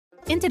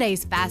In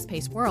today's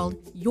fast-paced world,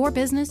 your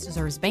business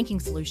deserves banking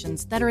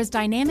solutions that are as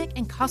dynamic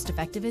and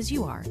cost-effective as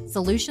you are.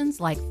 Solutions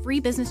like free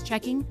business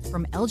checking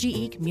from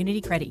LGE Community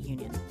Credit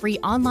Union, free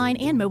online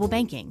and mobile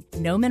banking,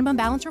 no minimum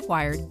balance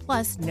required,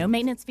 plus no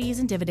maintenance fees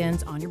and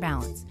dividends on your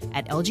balance.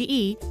 At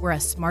LGE, we're a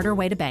smarter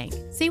way to bank.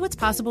 See what's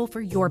possible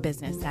for your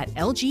business at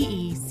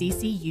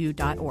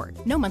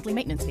lgeccu.org. No monthly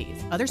maintenance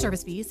fees. Other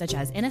service fees such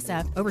as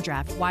NSF,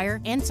 overdraft, wire,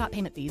 and stop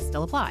payment fees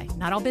still apply.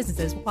 Not all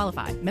businesses will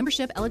qualify.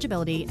 Membership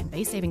eligibility and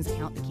base savings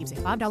account that keeps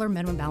a $5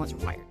 minimum balance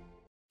required.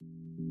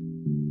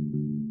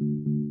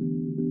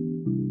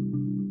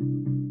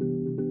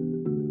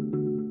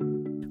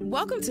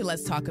 Welcome to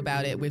Let's Talk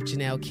About It with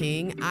Janelle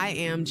King. I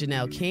am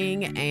Janelle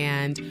King,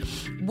 and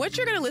what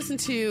you're going to listen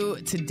to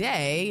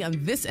today on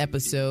this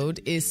episode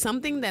is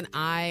something that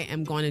I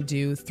am going to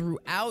do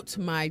throughout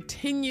my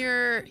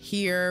tenure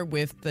here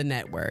with the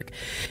network.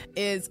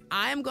 I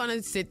am going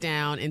to sit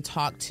down and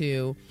talk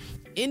to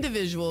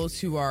individuals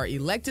who are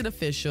elected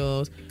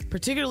officials,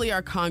 particularly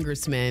our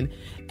congressmen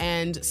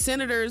and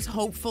senators.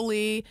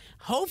 Hopefully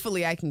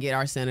I can get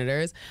our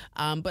senators.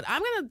 But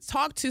I'm going to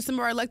talk to some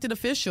of our elected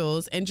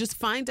officials and just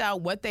find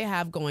out what they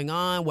have going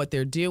on, what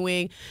they're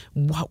doing,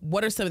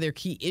 what are some of their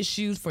key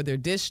issues for their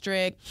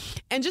district,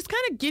 and just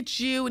kind of get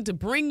you and to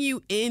bring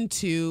you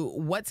into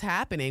what's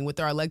happening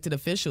with our elected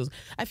officials.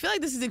 I feel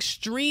like this is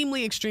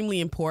extremely, extremely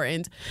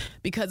important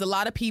because a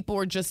lot of people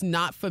are just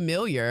not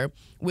familiar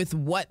with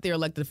what their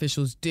elected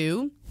officials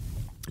do.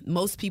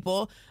 Most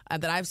people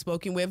that I've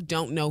spoken with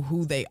don't know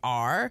who they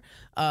are.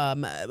 A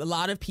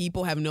lot of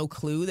people have no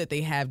clue that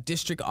they have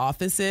district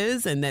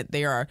offices and that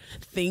there are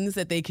things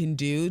that they can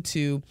do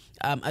to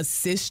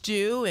assist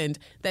you and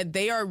that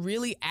they are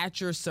really at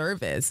your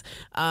service.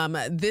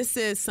 This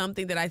is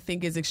something that I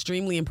think is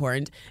extremely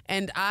important,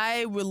 and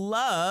I would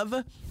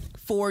love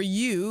for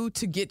you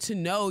to get to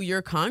know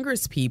your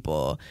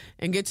congresspeople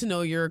and get to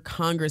know your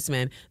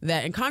congressmen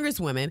and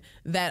congresswomen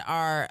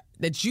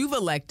that you've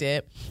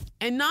elected,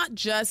 and not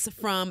just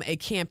from a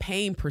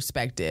campaign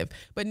perspective,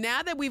 but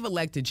now that we've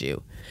elected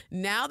you,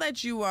 now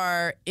that you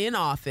are in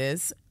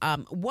office,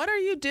 what are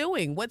you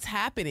doing? What's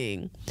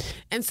happening?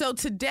 And so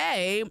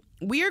today,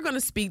 we are going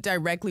to speak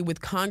directly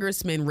with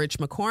Congressman Rich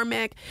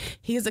McCormick.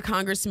 He is a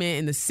congressman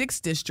in the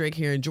 6th District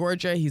here in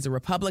Georgia. He's a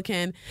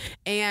Republican,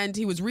 and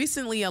he was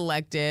recently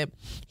elected.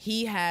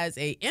 He has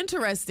an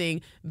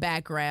interesting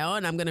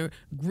background. I'm going to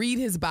read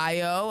his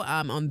bio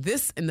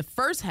in the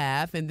first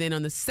half, and then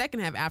on the second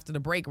half after the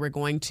break, we're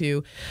going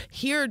to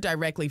hear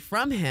directly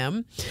from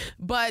him.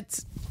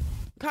 But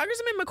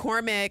Congressman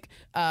McCormick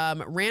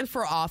ran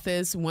for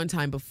office one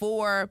time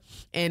before,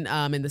 and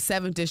in the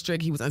 7th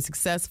District, he was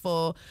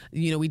unsuccessful.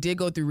 We did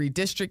go through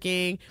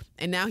redistricting,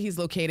 and now he's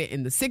located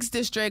in the 6th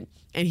District,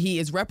 and he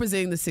is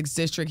representing the 6th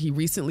District. He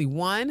recently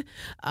won.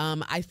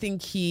 I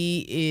think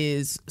he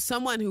is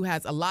someone who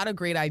has a lot of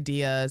great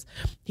ideas.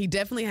 He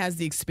definitely has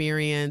the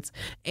experience,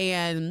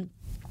 and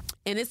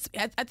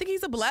I think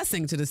he's a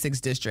blessing to the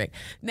 6th District.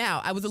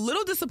 Now, I was a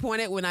little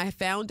disappointed when I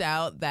found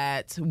out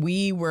that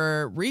we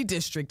were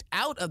redistricted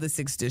out of the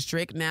 6th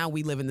District. Now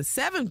we live in the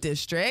 7th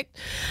District.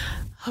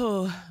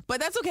 Oh, but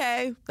that's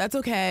okay. That's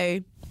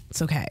okay.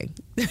 It's okay.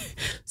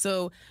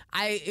 So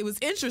it was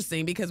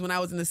interesting because when I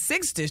was in the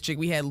 6th District,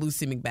 we had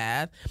Lucy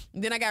McBath.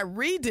 Then I got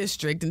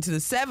redistricted into the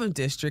 7th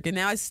District, and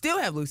now I still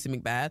have Lucy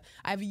McBath.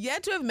 I've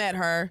yet to have met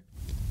her.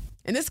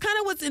 And this kind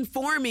of what's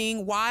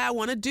informing why I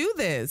want to do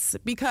this,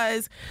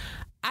 because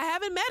I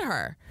haven't met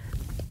her.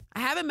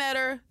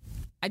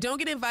 I don't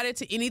get invited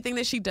to anything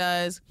that she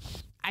does.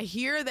 I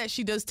hear that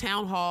she does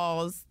town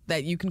halls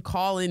that you can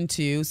call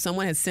into.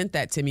 Someone has sent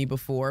that to me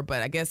before,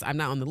 but I guess I'm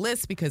not on the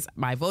list because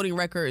my voting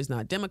record is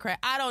not Democrat.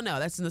 I don't know.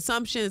 That's an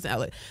assumption.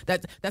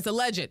 That's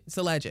alleged. It's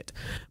alleged.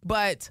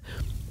 But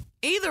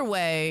either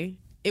way,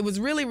 it was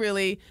really,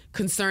 really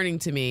concerning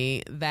to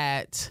me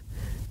that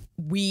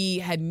we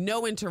had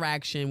no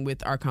interaction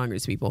with our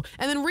congresspeople.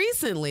 And then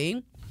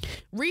recently,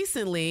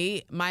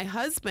 my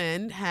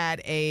husband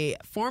had a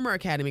former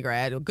Academy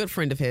grad, a good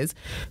friend of his,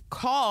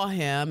 call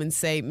him and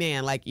say,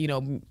 man,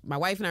 my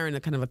wife and I are in a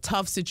kind of a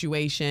tough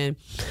situation.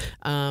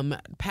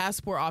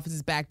 Passport office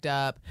is backed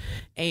up,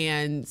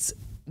 and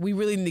we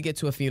really need to get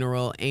to a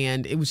funeral.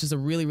 And it was just a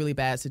really, really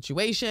bad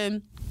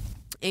situation.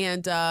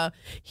 And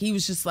he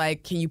was just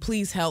like, can you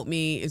please help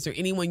me? Is there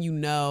anyone you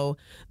know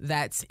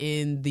that's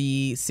in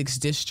the 6th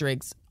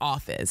District's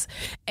office?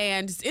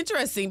 And it's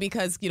interesting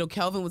because,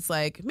 Kelvin was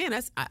like, man,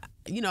 I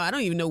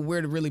don't even know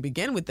where to really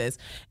begin with this.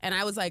 And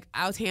I was like,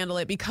 I'll handle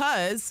it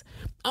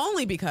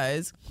only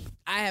because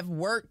I have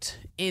worked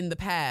in the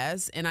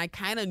past, and I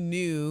kind of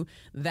knew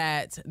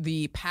that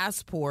the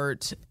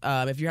passport,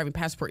 if you're having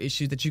passport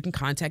issues, that you can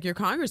contact your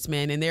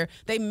congressman, and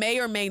they may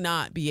or may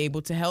not be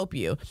able to help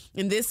you.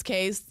 In this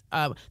case,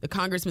 the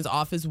congressman's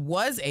office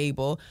was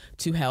able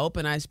to help,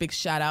 and I big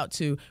shout out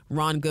to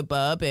Ron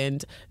Goodbub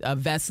and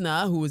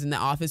Vesna, who was in the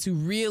office, who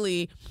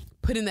really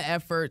put in the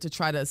effort to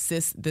try to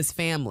assist this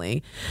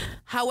family.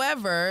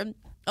 However,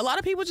 a lot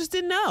of people just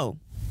didn't know.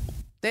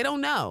 They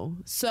don't know.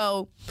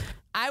 So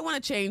I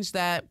want to change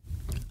that.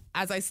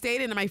 as I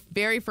stated in my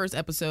very first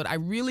episode, I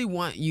really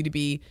want you to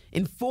be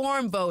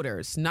informed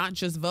voters, not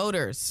just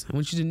voters. I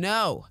want you to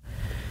know.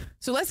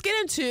 So let's get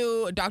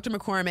into Dr.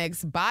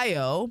 McCormick's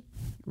bio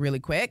really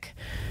quick,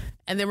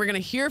 and then we're going to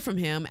hear from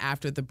him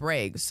after the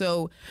break.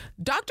 So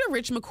Dr.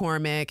 Rich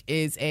McCormick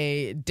is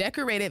a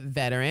decorated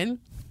veteran.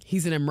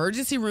 He's an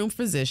emergency room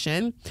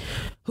physician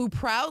who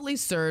proudly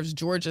serves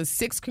Georgia's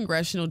 6th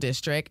congressional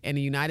district in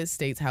the United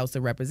States House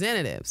of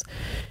Representatives.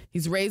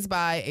 He's raised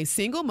by a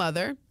single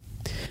mother.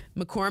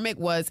 McCormick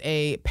was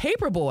a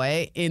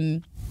paperboy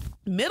in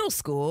middle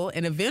school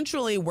and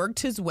eventually worked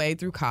his way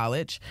through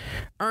college,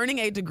 earning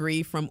a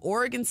degree from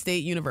Oregon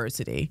State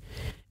University.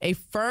 A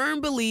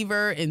firm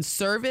believer in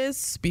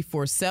service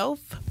before self,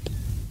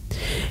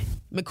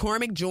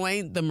 McCormick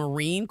joined the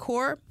Marine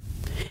Corps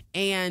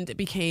and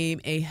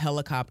became a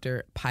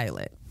helicopter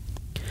pilot.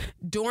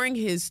 During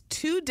his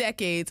 2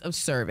 decades of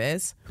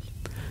service,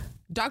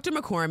 Dr.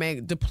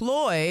 McCormick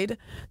deployed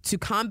to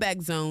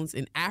combat zones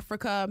in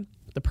Africa,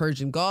 the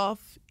Persian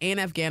Gulf, and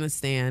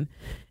Afghanistan.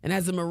 And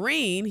as a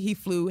Marine, he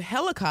flew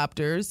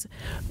helicopters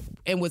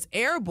and was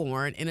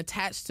airborne and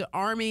attached to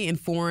Army and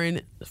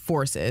foreign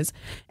forces,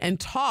 and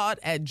taught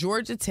at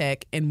Georgia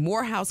Tech and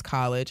Morehouse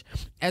College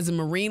as a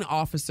Marine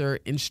officer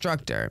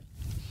instructor.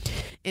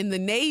 In the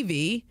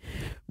Navy,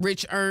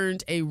 Rich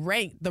earned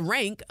the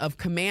rank of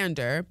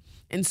commander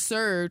and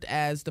served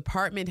as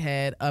department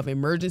head of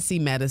emergency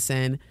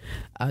medicine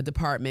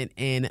department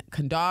in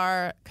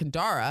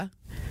Kandahar,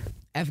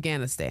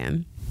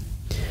 Afghanistan.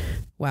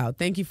 Wow,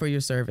 thank you for your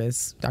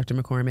service, Dr.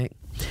 McCormick.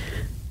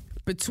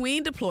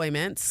 Between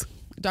deployments,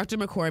 Dr.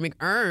 McCormick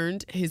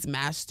earned his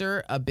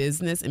Master of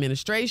Business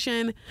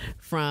Administration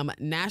from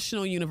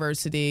National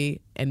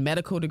University and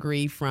medical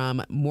degree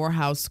from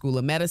Morehouse School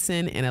of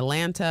Medicine in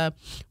Atlanta,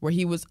 where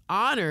he was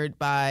honored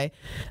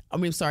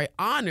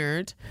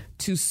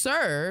to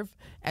serve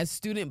as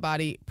student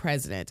body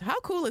president. How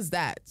cool is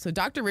that? So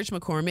Dr. Rich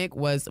McCormick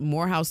was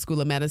Morehouse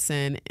School of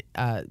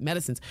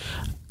Medicine's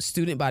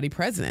student body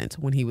president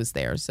when he was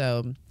there.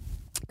 So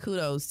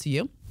kudos to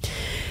you.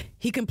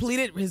 He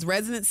completed his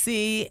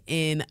residency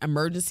in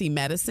emergency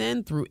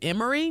medicine through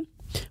Emory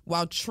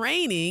while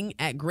training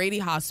at Grady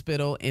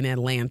Hospital in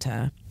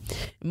Atlanta.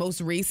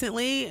 Most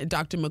recently,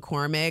 Dr.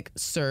 McCormick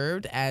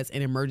served as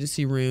an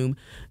emergency room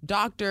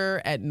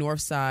doctor at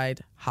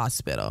Northside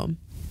Hospital.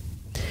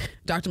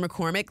 Dr.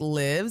 McCormick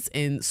lives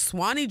in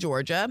Swanee,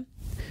 Georgia,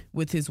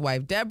 with his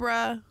wife,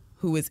 Deborah,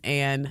 who is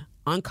an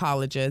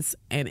oncologist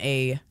and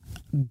a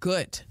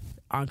good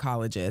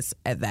oncologist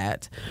at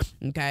that.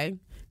 Okay?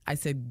 I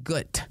said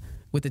good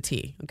with a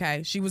T.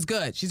 Okay? She was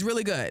good. She's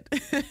really good.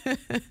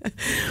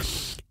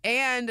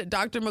 And the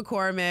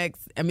McCormicks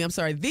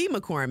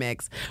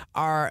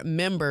are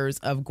members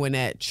of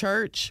Gwinnett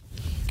Church,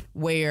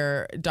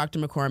 where Dr.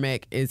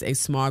 McCormick is a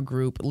small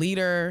group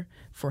leader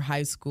for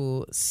high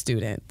school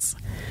students.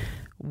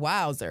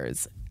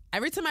 Wowzers.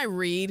 Every time I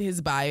read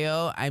his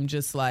bio, I'm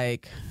just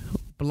like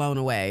blown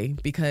away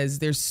because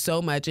there's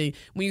so much. And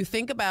when you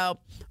think about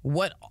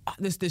what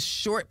this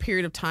short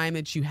period of time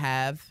that you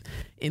have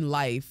in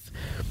life,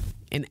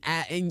 and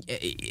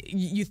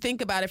you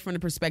think about it from the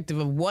perspective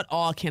of what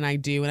all can I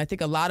do? And I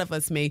think a lot of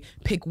us may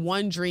pick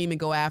one dream and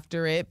go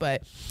after it,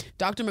 but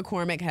Dr.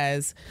 McCormick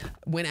has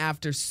went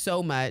after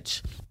so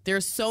much.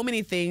 There's so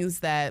many things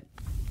that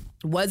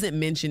wasn't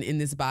mentioned in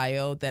this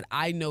bio that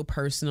I know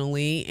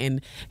personally,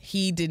 and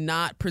he did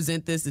not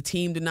present this. The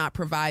team did not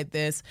provide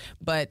this,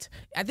 but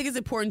I think it's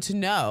important to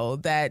know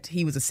that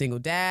he was a single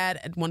dad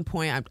at one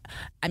point.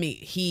 I mean,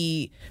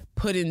 he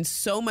put in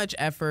so much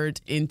effort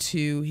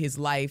into his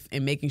life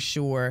and making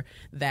sure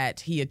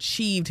that he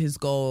achieved his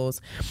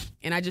goals,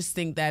 and I just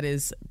think that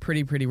is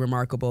pretty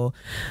remarkable.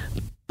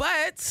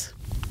 But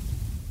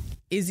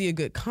is he a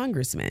good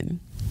congressman?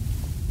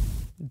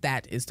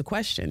 That is the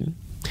question.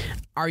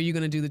 Are you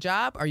going to do the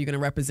job? Are you going to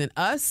represent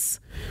us?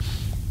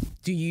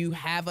 Do you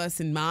have us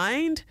in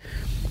mind?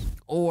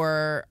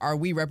 Or are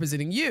we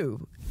representing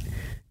you?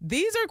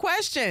 These are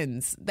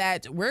questions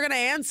that we're going to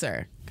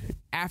answer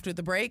after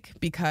the break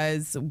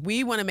because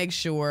we want to make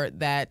sure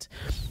that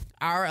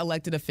our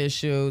elected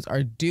officials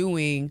are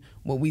doing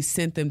what we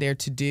sent them there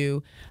to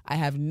do. I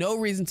have no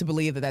reason to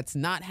believe that that's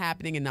not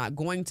happening and not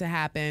going to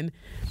happen.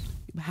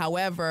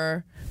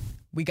 However,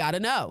 we got to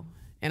know,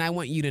 and I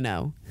want you to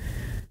know.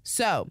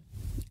 So,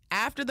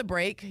 after the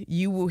break,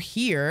 you will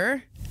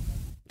hear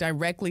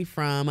directly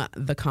from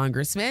the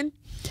Congressman,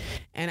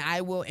 and I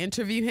will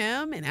interview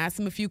him and ask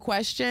him a few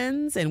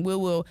questions, and we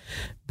will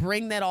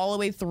bring that all the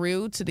way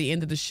through to the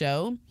end of the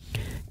show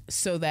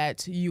so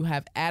that you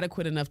have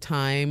adequate enough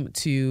time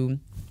to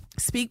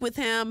speak with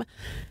him.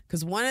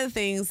 Because one of the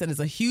things that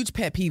is a huge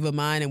pet peeve of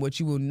mine and what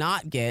you will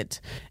not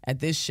get at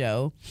this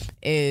show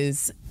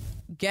is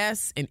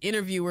guests and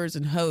interviewers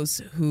and hosts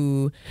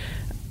who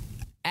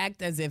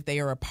act as if they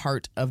are a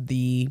part of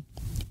the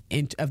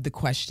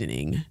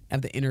questioning,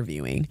 of the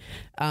interviewing.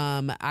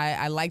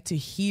 I like to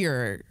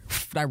hear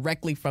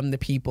directly from the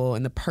people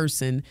and the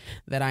person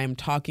that I am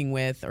talking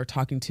with or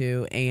talking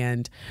to,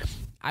 and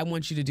I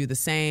want you to do the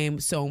same.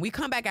 So when we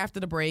come back after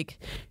the break,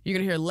 you're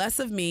going to hear less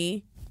of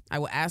me. I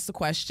will ask the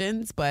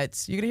questions,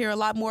 but you're going to hear a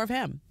lot more of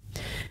him.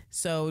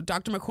 So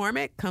Dr.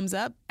 McCormick comes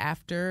up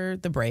after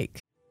the break.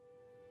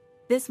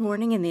 This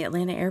morning in the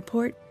Atlanta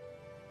airport,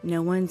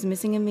 no one's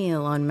missing a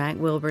meal on Mac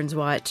Wilburn's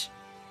watch.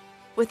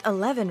 With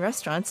 11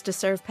 restaurants to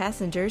serve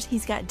passengers,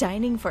 he's got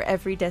dining for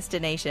every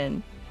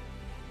destination.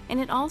 And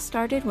it all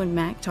started when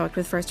Mac talked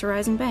with First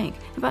Horizon Bank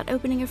about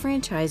opening a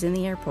franchise in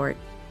the airport.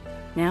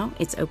 Now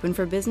it's open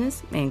for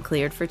business and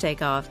cleared for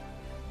takeoff.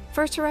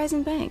 First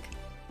Horizon Bank.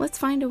 Let's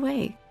find a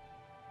way.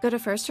 Go to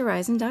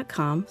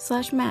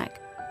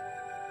firsthorizon.com/Mac.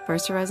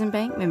 First Horizon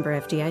Bank, member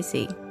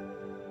FDIC.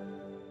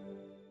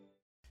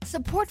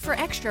 Support for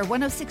Extra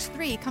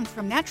 106.3 comes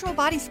from Natural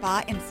Body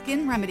Spa and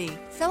Skin Remedy,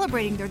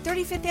 celebrating their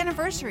 35th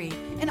anniversary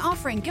and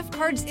offering gift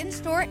cards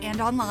in-store and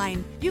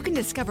online. You can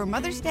discover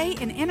Mother's Day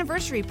and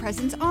anniversary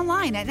presents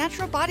online at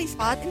Natural Body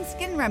Spa and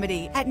Skin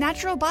Remedy at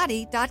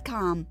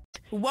naturalbody.com.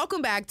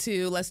 Welcome back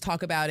to Let's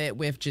Talk About It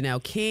with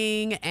Janelle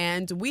King,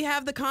 and we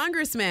have the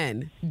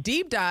Congressman.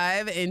 Deep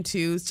dive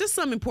into just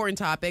some important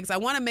topics. I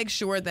want to make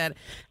sure that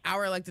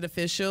our elected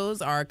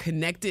officials are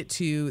connected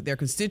to their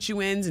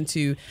constituents and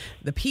to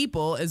the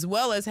people, as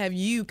well as have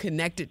you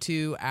connected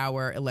to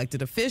our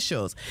elected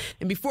officials.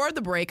 And before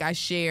the break, I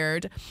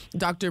shared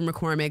Dr.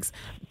 McCormick's,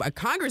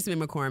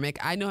 Congressman McCormick.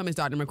 I know him as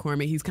Dr.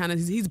 McCormick.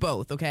 He's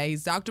both, okay?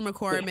 He's Dr.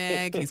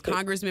 McCormick, he's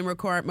Congressman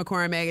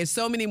McCormick, and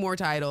so many more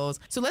titles.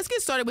 So let's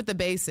get started with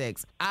the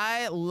basics.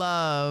 I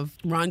love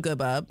Ron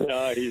Goodbub.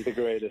 Oh, he's the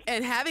greatest.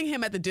 And having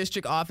him at the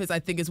district office, I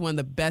think, is one of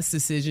the best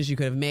decisions you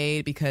could have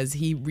made because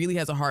he really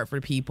has a heart for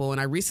people.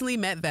 And I recently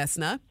met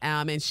Vesna,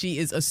 and she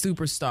is a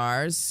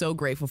superstar. So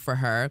grateful for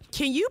her.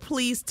 Can you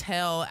please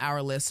tell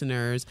our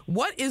listeners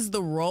what is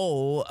the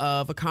role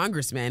of a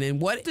congressman and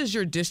what does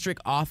your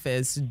district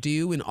office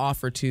do and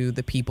offer to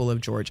the people of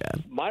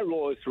Georgia? My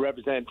role is to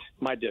represent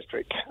my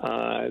district.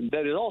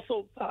 That is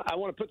also, I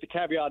want to put the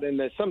caveat in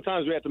that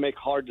sometimes we have to make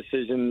hard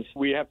decisions.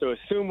 We have to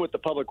assume what the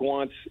public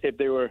wants if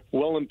they were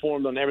well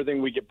informed on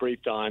everything we get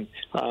briefed on,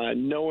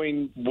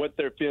 knowing what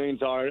their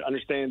feelings are,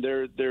 understand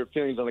their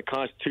feelings on the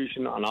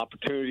Constitution, on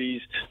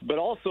opportunities, but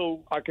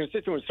also our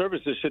constituent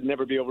services should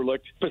never be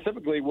overlooked.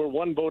 Specifically, we're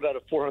one vote out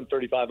of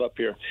 435 up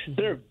here.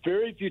 Mm-hmm. There are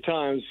very few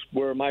times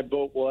where my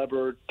vote will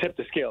ever tip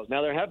the scales.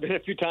 Now, there have been a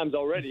few times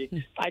already.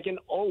 I can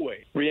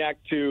always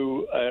react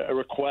to a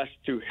request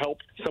to help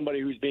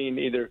somebody who's being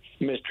either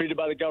mistreated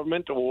by the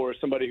government or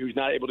somebody who's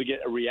not able to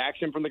get a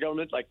reaction from the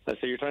government, like let's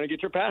say you're trying to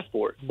get your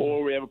passport,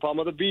 or we have a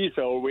problem with a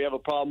visa, or we have a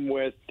problem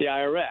with the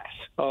IRS,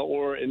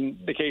 or in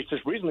the case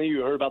just recently,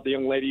 you heard about the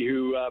young lady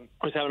who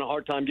was having a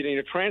hard time getting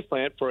a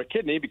transplant for a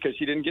kidney because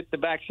she didn't get the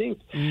vaccine.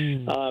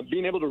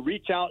 Being able to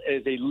reach out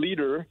as a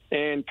leader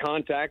and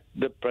contact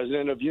the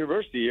president of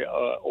university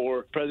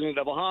or president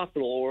of a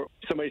hospital, or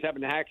somebody's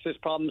having access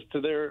problems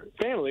to their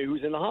family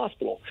who's in the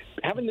hospital.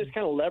 Having this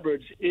kind of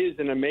leverage is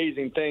an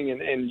amazing thing.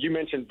 And you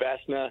mentioned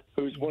Vesna,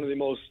 who's one of the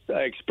most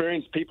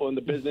experienced people in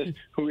the business,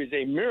 who is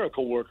a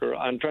miracle worker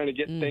on trying to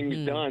get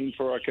things done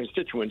for our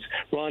constituents.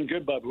 Ron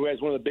Goodbub, who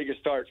has one of the biggest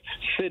starts.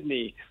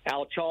 Sydney,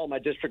 Al Chaw, my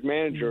district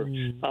manager.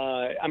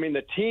 I mean,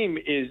 the team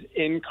is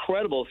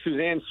incredible.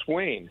 Suzanne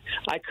Swain.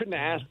 I couldn't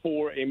ask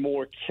for a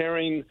more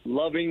caring,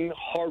 loving,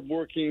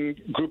 hardworking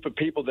group of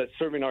people that's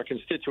serving our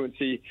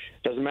constituency.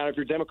 Doesn't matter if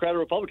you're Democrat or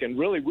Republican.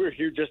 Really, we're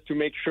here just to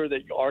make sure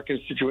that our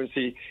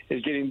constituency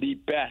is getting the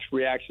best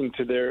reaction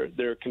to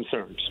their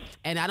concerns.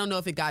 And I don't know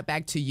if it got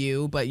back to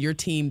you, but your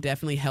team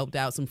definitely helped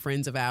out some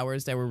friends of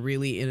ours that were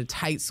really in a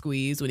tight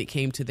squeeze when it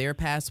came to their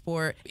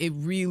passport. It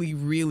really,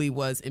 really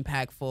was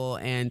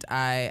impactful, and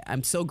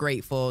I'm so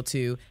grateful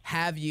to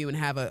have you and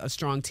have a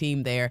strong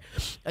team there.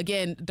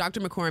 Again, Dr.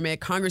 McCormick,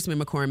 Congressman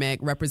McCormick,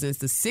 represents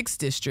the 6th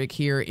district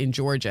here in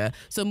Georgia.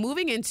 So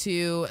moving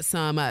into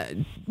some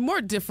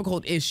more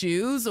difficult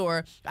issues,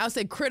 or I'll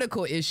say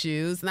critical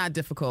issues, not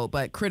difficult,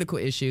 but critical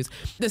issues.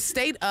 The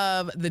state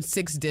of the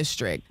 6th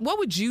district, what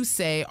would you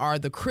say are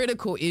the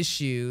critical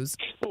issues?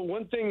 Well,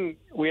 one thing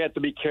we have to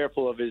be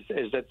careful of is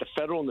that the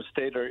federal and the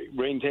state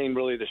maintain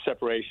really the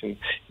separation.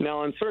 Now,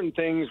 on certain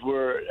things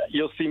where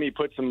you'll see me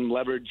put some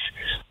leverage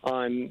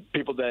on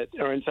people that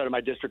are inside of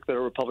my district that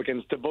are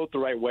Republicans to vote the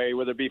right way,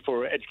 whether it be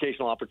for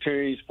educational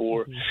opportunities,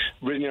 for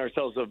ridding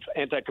ourselves of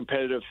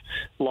anti-competitive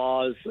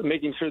laws,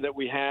 making sure that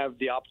we have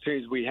the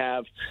opportunities we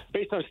have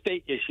based on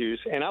state issues.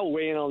 And I will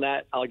weigh in on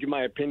that. I'll give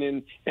my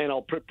opinion, and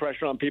I'll put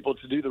pressure on people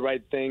to do the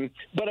right thing.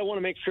 But I want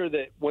to make sure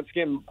that, once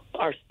again,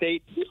 our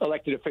state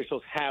elected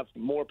officials have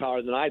more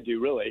power than I do,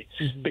 really,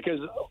 because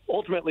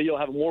ultimately you'll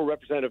have a more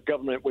representative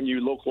government when you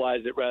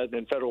localize it rather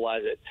than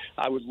federalize it.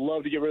 I would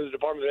love to get rid of the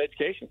Department of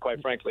Education,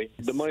 quite frankly.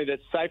 The money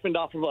that's siphoned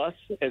off of us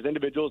as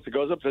individuals that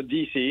goes up to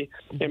D.C.,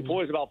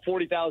 employs about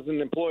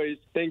 40,000 employees,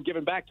 then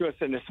given back to us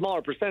in a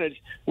smaller percentage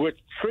with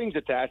strings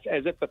attached,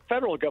 as if the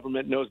federal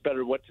government knows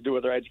better what to do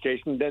with our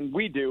education than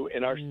we do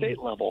in our state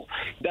level.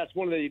 That's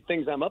one of the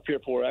things I'm up here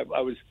for. I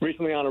was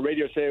recently on a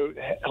radio show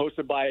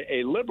hosted by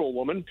a liberal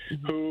woman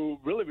who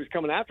really was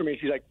coming after me.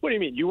 She's like, what do you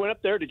mean? You went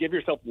up there to give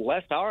yourself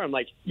less power? I'm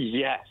like,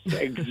 yes,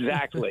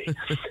 exactly.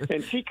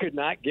 And she could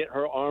not get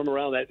her arm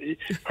around that.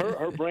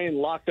 Her brain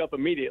locked up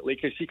immediately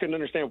because she couldn't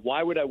understand,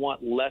 why would I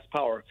want less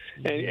power?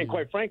 And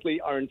quite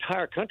frankly, our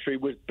entire country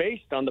was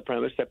based on the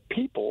premise that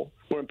people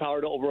were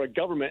empowered over a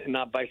government and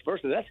not vice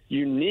versa. That's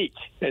unique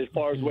as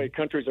far as the way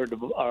countries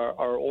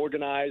are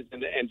organized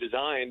and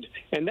designed.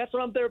 And that's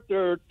what I'm there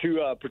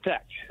to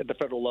protect at the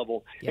federal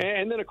level. Yeah.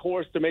 And then, of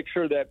course, to make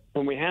sure that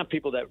when we have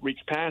people that reach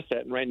past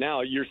that, and right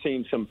now you're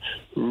seeing some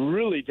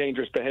really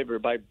dangerous behavior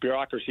by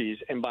bureaucracies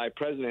and by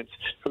presidents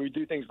who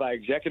do things by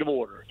executive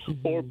order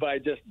or by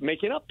just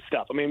making up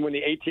stuff. I mean, when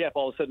the ATF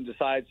all of a sudden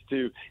decides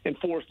to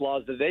enforce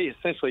laws that they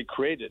essentially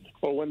created,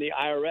 or when the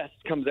IRS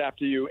comes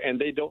after you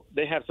and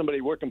they have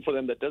somebody working for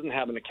them that doesn't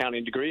have an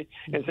accounting degree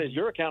and says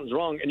your accountant's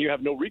wrong and you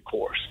have no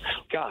recourse.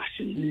 Gosh,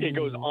 it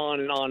goes on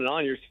and on and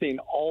on. You're seeing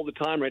all the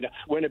time right now.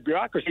 When a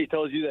bureaucracy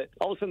tells you that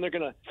all of a sudden they're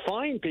going to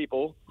fine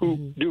people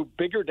who do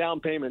bigger down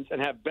payments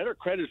and have better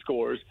credit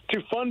scores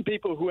to fund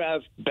people who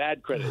have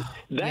bad credit.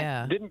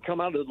 That didn't come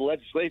out of the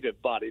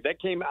legislative body.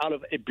 That came out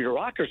of a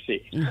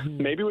bureaucracy,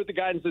 maybe with the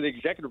guidance of the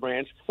executive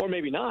branch, or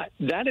maybe not.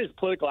 That is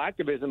political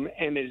activism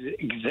and is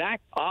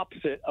exact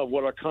opposite of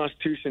what our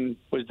Constitution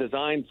was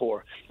designed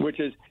for, which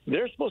is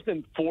they're supposed to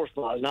enforce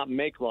laws, not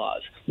make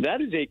laws.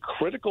 That is a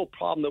critical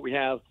problem that we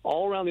have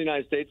all around the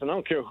United States, and I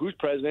don't care who's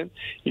president.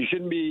 You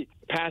shouldn't be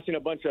passing a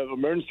bunch of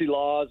emergency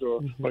laws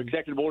or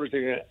executive orders that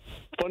are going to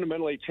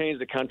fundamentally change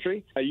the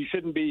country. You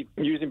shouldn't be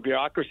using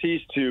bureaucracies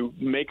to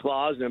make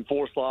laws and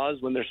enforce laws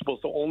when they're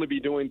supposed to only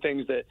be doing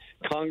things that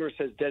Congress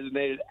has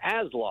designated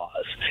as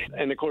laws.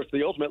 And, of course,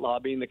 the ultimate law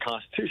being the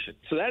Constitution.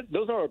 So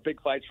those are our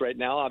big fights right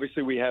now.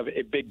 Obviously, we have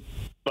a big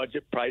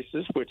budget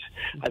crisis, which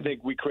I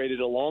think we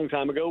created a long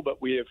time ago,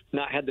 but we have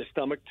not had the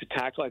stomach to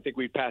tackle. I think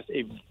we passed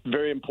a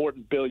very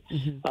important bill,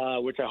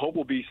 which I hope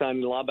will be signed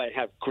into law, but I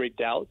have great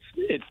doubts.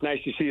 It's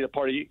nice to see the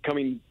party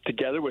coming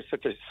together with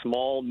such a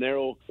small,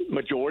 narrow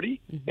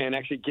majority and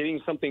actually getting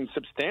something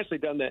substantially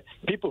done that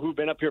people who've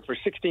been up here for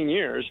 16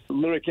 years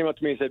literally came up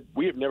to me and said,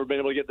 we have never been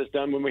able to get this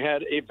done when we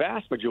had a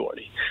vast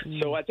majority.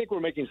 So I think we're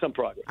making some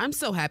progress. I'm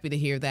so happy to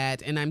hear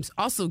that. And I'm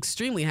also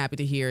extremely happy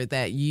to hear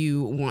that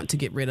you want to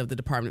get rid of the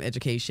Department of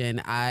Education.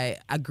 I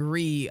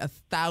agree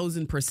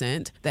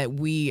 1,000% that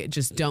we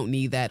just don't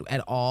need that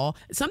at all.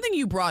 Something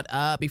you brought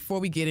up before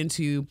we get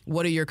into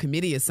what are your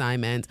committee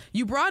assignments,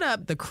 you brought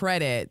up the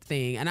credit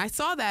thing. And I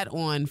saw that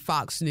on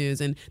Fox News.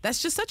 And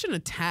that's just such an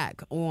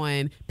attack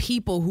on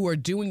people who are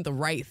doing the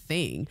right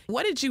thing.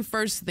 What did you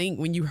first think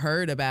when you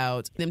heard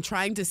about them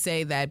trying to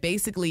say that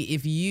basically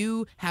if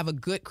you have a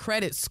good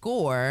credit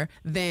score,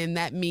 then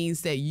that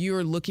means that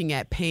you're looking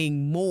at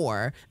paying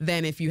more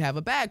than if you have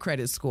a bad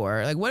credit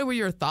score? Like, what were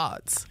your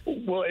thoughts?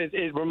 Well,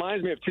 it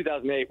reminds me of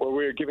 2008 where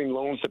we were giving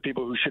loans to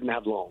people who shouldn't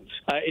have loans.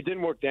 It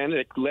didn't work then.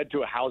 It led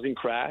to a housing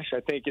crash. I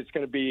think it's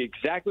going to be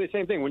exactly the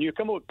same thing. When you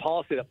come up with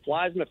policy that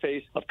flies in the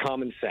face of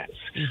common sense,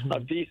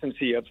 of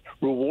decency, of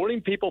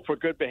rewarding people for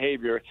good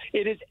behavior,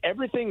 it is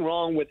everything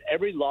wrong with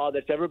every law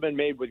that's ever been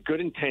made with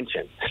good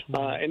intention.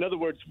 In other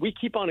words, we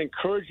keep on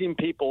encouraging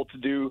people to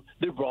do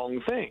the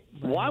wrong thing.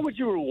 Why would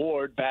you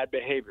reward bad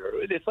behavior?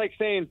 It's like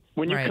saying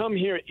when you come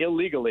here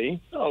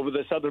illegally over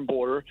the southern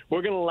border,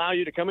 we're going to allow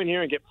you to come in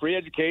here and get free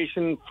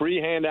education, free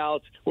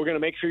handouts. We're going to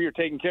make sure you're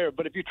taken care of.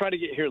 But if you try to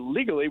get here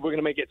legally, we're going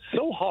to make it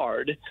so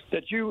hard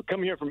that you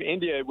come here from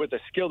India with a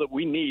skill that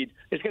we need.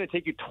 It's going to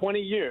take you 20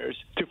 years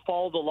to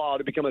follow the law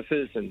to become a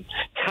citizen.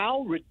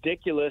 How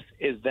ridiculous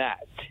is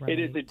that? It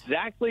is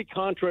exactly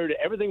contrary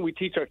to everything we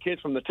teach our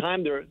kids from the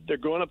time they're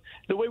growing up.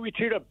 The way we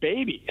treat our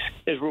babies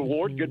is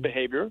reward good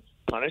behavior,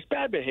 punish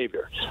bad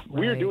behavior.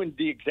 We are doing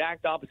the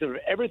exact opposite of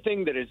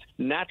everything that is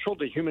natural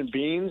to human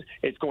beings.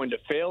 It's going to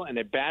fail in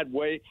a bad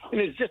way, and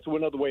it's just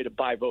another way to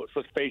buy votes.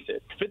 Let's face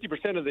it.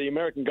 50% of the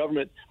American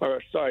government,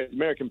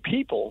 American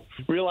people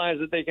realize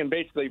that they can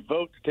basically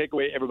vote to take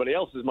away everybody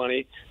else's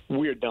money.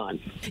 We're done.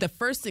 The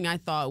first thing I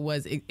thought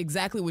was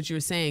exactly what you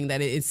were saying,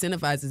 that it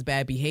incentivizes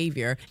bad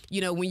behavior.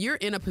 You know, when you're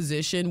in a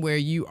position where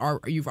you've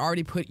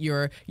already put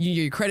your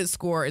credit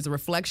score is a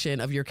reflection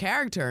of your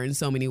character in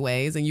so many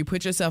ways, and you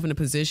put yourself in a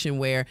position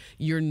where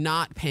you're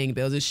not paying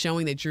bills, it's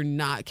showing that you're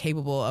not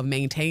capable of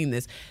maintaining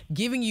this.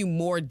 Giving you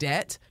more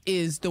debt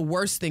is the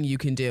worst thing you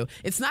can do.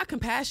 It's not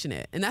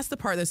compassionate. And that's the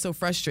part that's so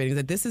frustrating, is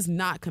that this is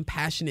not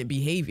compassionate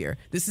behavior.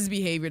 This is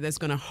behavior that's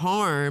going to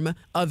harm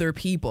other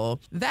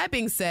people. That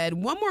being said,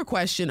 one more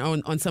question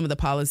on some of the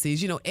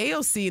policies. You know,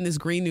 AOC and this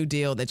Green New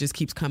Deal that just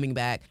keeps coming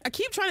back. I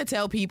keep trying to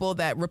tell people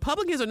that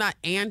Republicans are not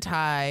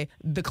anti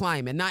the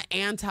climate, not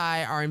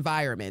anti our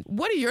environment.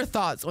 What are your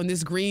thoughts on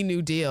this Green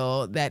New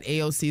Deal that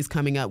AOC is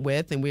coming up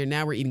with? And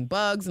we're eating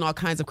bugs and all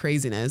kinds of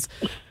craziness.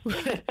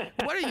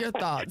 What are your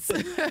thoughts?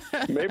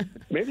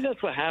 maybe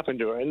that's what happened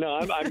to her. No,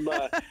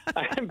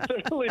 I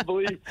certainly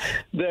believe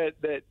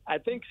that I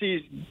think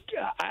she's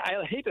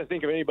I hate to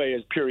think of anybody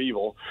as pure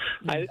evil.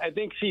 I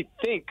think she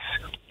thinks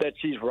that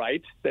she's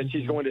right, that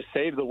she's going to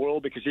save the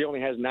world because she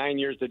only has 9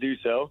 years to do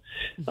so.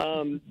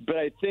 But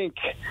I think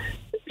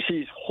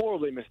she's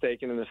horribly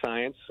mistaken in the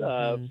science.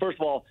 First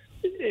of all,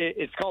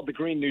 it's called the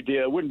Green New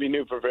Deal. It wouldn't be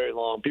new for very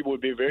long. People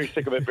would be very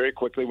sick of it very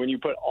quickly. When you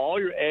put all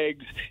your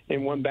eggs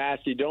in one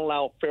basket, you don't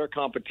allow fair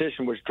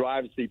competition, which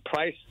drives the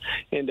price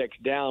index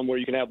down, where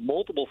you can have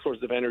multiple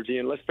sources of energy.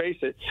 And let's face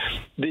it,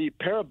 the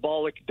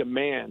parabolic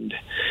demand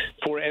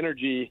for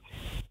energy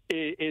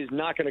is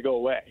not going to go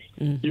away.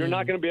 You're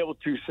not going to be able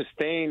to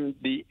sustain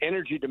the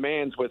energy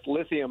demands with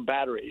lithium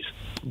batteries.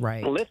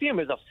 Right. Lithium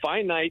is a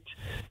finite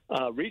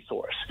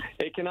resource.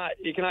 It cannot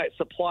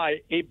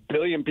supply 8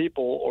 billion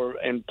people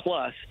and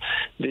plus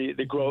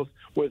the growth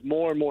with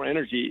more and more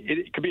energy.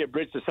 It could be a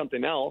bridge to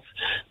something else,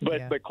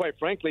 but quite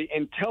frankly,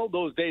 until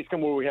those days come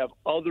where we have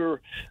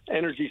other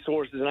energy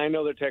sources, and I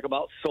know they talk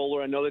about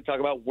solar, I know they talk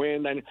about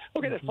wind,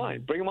 okay, that's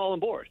fine. Bring them all on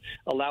board.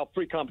 Allow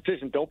free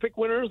competition. Don't pick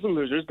winners and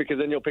losers, because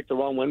then you'll pick the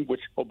wrong one,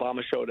 which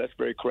Obama showed us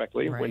very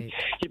correctly when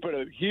he put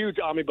a huge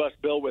omnibus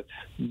bill with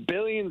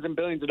billions and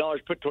billions of dollars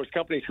put towards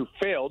companies who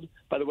failed.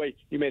 By the way,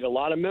 you made a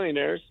lot of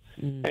millionaires,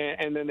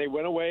 and then they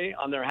went away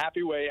on their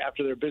happy way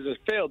after their business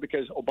failed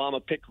because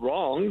Obama picked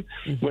wrong.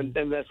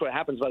 And that's what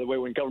happens, by the way,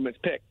 when governments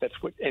pick. That's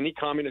what any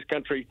communist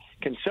country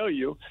can show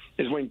you,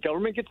 is when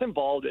government gets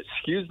involved, it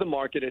skews the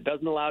market. It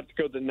doesn't allow it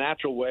to go the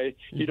natural way.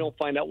 You don't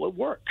find out what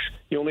works.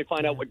 You only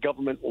find out what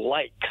government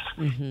likes.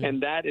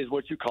 And that is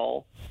what you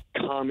call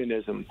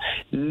communism.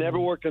 Never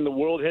worked in the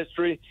world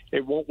history.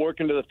 It won't work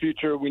into the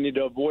future. We need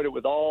to avoid it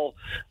with all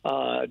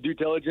due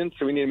diligence.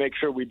 So we need to make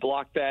sure we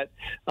block that.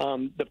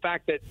 The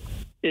fact that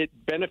it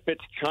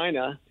benefits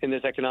China in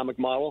this economic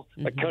model,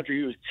 a country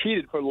who has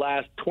cheated for the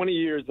last 20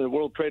 years in the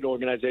World Trade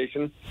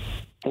Organization,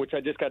 which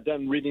I just got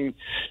done reading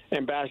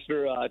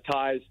Ambassador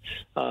Ty's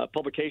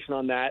publication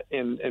on that.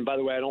 And by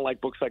the way, I don't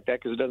like books like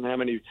that because it doesn't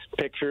have any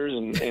pictures,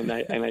 and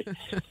I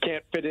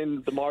can't fit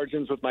in the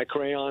margins with my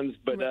crayons.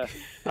 But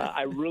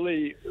I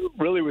really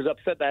was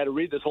upset that I had to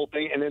read this whole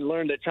thing and then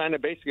learn that China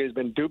basically has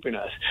been duping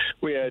us.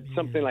 We had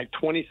something like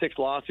 26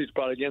 lawsuits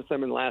brought against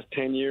them in the last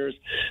 10 years.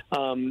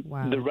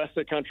 The rest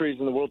of the countries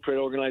in the World Trade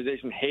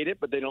Organization hate it,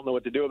 but they don't know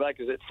what to do about it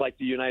because it's like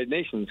the United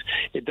Nations.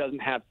 It doesn't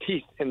have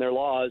teeth in their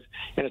laws,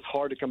 and it's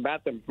hard to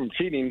combat them from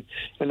cheating.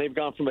 And they've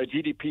gone from a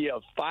GDP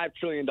of $5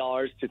 trillion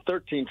to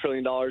 $13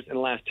 trillion in the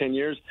last 10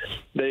 years.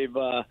 They've,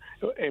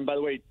 and by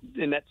the way,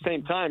 in that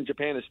same time,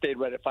 Japan has stayed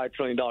right at $5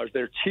 trillion.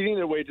 They're cheating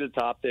their way to the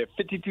top. They have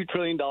 $52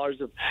 trillion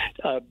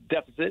of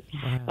deficit.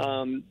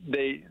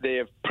 They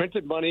have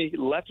printed money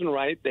left and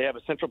right. They have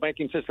a central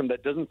banking system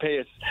that doesn't pay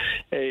us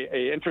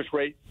a interest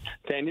rate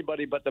to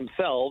anybody but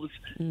themselves.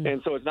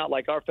 And so it's not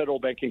like our federal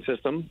banking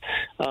system.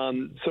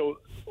 So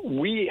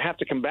we have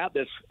to combat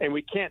this, and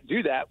we can't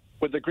do that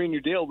with the Green New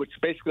Deal, which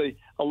basically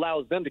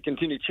allows them to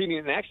continue cheating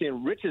and actually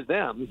enriches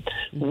them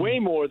way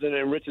more than it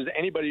enriches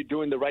anybody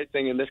doing the right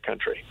thing in this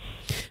country.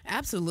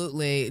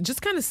 Absolutely.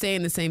 Just kind of stay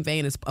in the same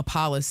vein as a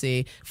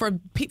policy for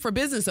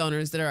business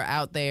owners that are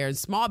out there,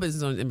 small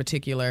business owners in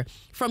particular.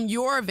 From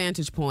your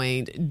vantage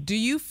point, do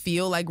you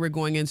feel like we're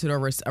going into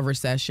a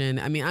recession?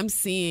 I mean, I'm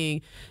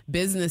seeing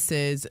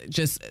businesses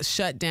just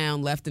shut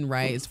down left and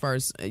right as far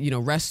as,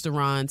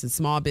 restaurants and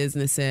small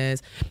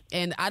businesses.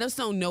 And I just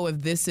don't know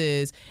if this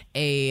is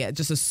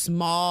just a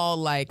small,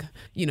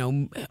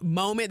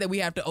 moment that we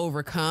have to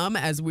overcome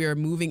as we're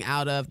moving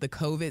out of the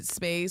COVID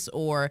space,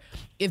 or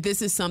if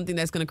this is something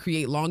that's going to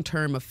create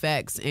long-term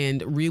effects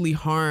and really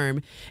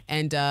harm.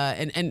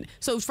 And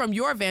so from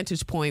your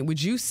vantage point,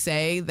 would you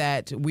say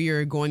that we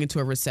are going into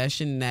a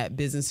recession that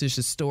businesses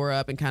should store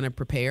up and kind of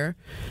prepare?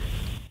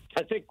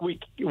 I think we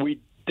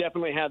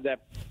definitely have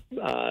that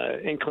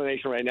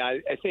inclination right now.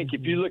 I think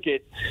if you look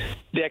at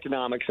the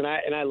economics,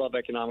 and I love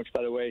economics,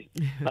 by the way,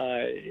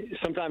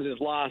 sometimes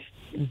it's lost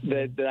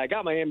that I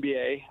got my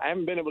MBA. I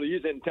haven't been able to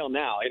use it until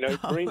now.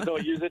 Marines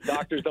don't use it.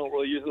 Doctors don't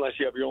really use it unless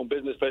you have your own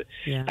business. But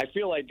I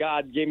feel like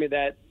God gave me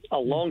that a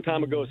long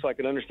time ago so I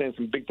could understand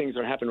some big things that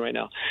are happening right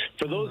now.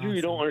 For those of you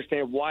who don't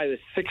understand why the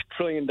 $6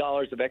 trillion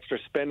of extra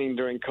spending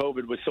during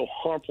COVID was so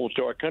harmful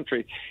to our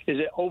country, is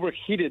it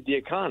overheated the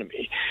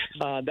economy.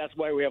 That's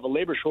why we have a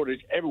labor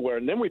shortage everywhere.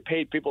 And then we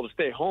paid people to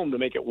stay home to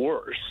make it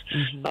worse.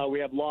 We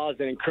have laws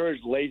that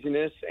encourage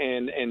laziness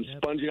and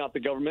sponging off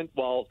the government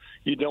while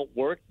you don't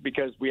work,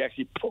 because we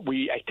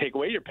take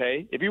away your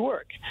pay if you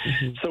work.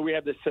 So we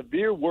have this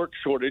severe work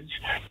shortage.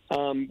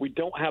 We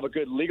don't have a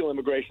good legal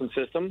immigration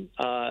system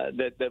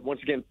that once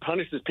again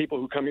punishes people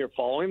who come here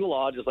following the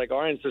law, just like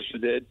our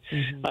ancestors did.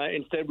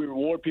 Instead, we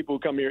reward people who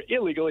come here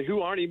illegally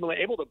who aren't even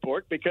able to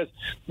work because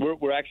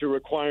we're actually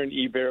requiring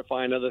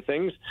E-Verify and other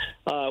things.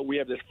 We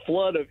have this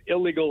flood of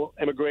illegal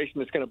immigration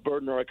that's going to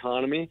burden our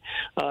economy,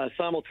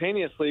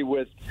 simultaneously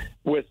with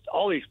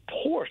all these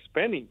poor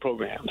spending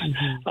programs,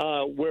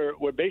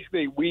 where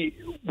basically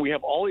we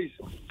have all these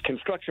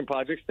construction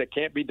projects that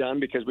can't be done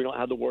because we don't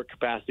have the work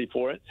capacity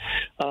for it.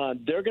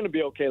 They're going to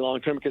be okay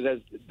long term because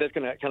that's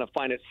going to kind of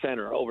find its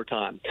center over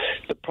time.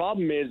 The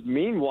problem is,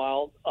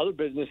 meanwhile, other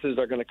businesses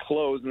are going to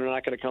close and they're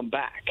not going to come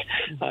back.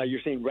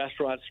 You're seeing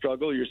restaurants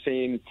struggle. You're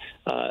seeing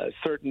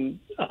certain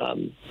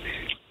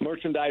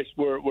merchandise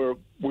where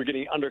we're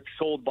getting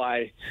undersold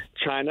by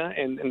China,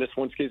 and this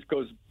once again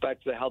goes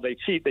back to how they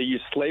cheat. They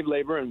use slave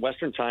labor in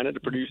Western China to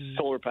produce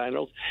solar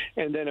panels,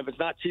 and then if it's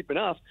not cheap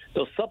enough,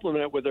 they'll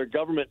supplement it with their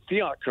government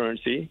fiat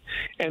currency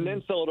and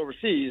then sell it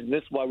overseas. And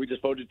this is why we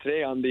just voted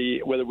today on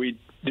whether we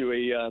do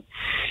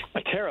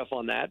a tariff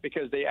on that,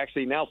 because they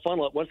actually now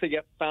funnel it. Once they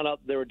found out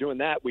they were doing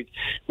that, we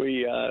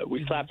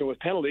slapped them with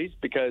penalties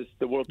because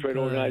the World Trade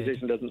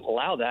Organization doesn't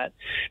allow that.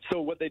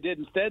 So what they did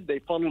instead, they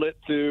funneled it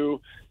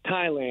to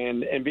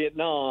Thailand and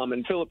Vietnam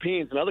and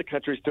Philippines and other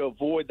countries to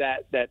avoid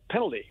that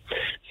penalty.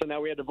 So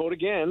now we had to vote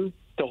again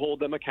to hold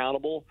them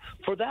accountable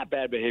for that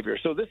bad behavior.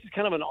 So this is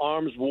kind of an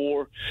arms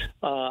war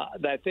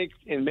that I think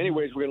in many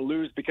ways we're going to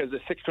lose, because the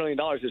 $6 trillion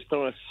has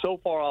thrown us so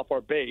far off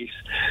our base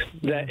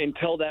that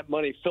until that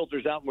money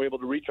filters out and we're able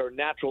to reach our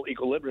natural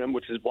equilibrium,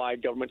 which is why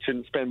government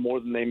shouldn't spend more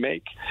than they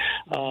make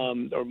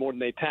or more than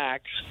they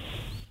tax,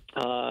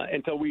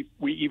 until we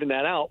even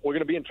that out, we're going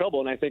to be in trouble.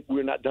 And I think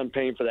we're not done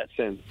paying for that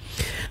sin.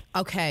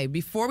 Okay,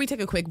 before we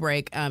take a quick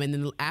break, and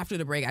then after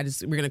the break,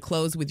 we're going to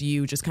close with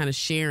you just kind of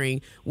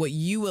sharing what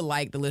you would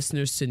like the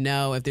listeners to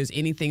know, if there's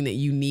anything that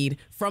you need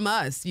from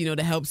us,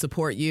 to help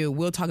support you.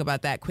 We'll talk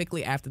about that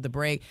quickly after the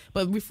break.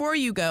 But before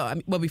we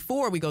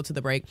go to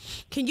the break,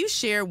 can you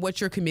share what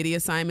your committee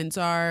assignments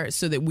are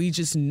so that we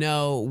just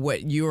know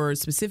what you're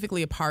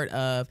specifically a part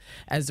of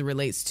as it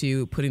relates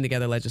to putting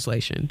together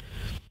legislation?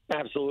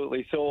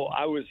 Absolutely. So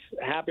I was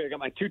happy. I got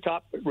my two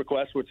top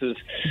requests, which is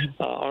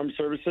armed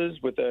services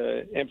with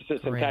an emphasis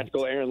on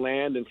tactical air and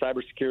land and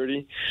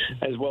cybersecurity,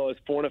 as well as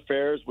foreign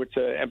affairs, which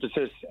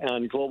emphasis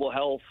on global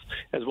health,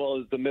 as well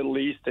as the Middle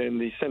East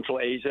and the Central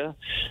Asia.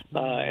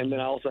 And then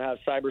I also have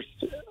science,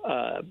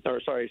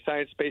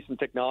 space, and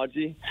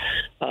technology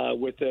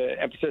with the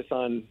emphasis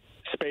on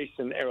space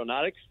and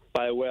aeronautics.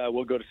 By the way, I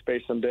will go to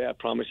space someday, I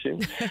promise you.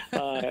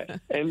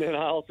 And then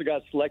I also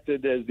got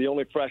selected as the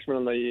only freshman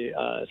on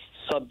the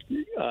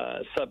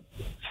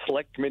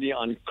sub-select committee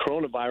on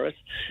coronavirus.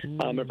 In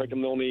fact,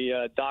 I'm the only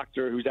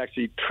doctor who's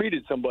actually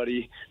treated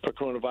somebody for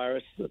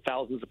coronavirus,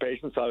 thousands of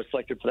patients, so I was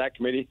selected for that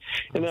committee.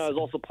 And then I was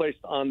also placed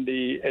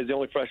as the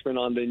only freshman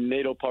on the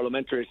NATO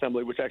Parliamentary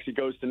Assembly, which actually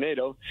goes to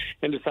NATO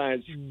and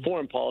decides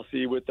foreign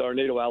policy with our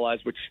NATO allies,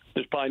 which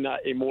there's probably not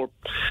a more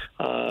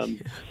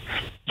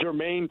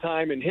germane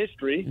time in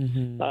history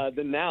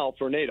than now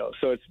for NATO.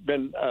 So it's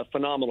been a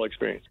phenomenal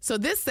experience. So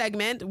this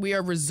segment, we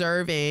are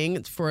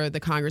reserving for the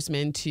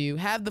Congressman to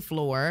have the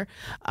floor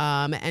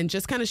and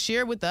just kind of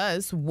share with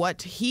us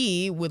what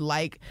he would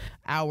like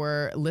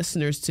our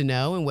listeners to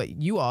know and what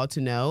you all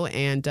to know,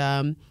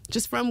 and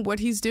just from what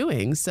he's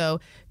doing. So,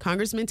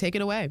 Congressman, take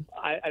it away.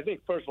 I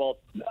think, first of all,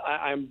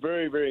 I'm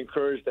very, very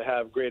encouraged to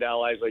have great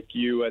allies like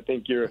you. I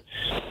think you're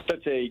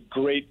such a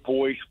great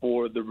voice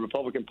for the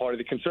Republican Party,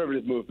 the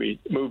conservative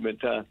movement.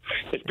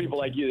 It's people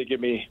like you that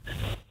give me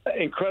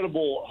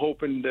incredible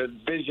hope and the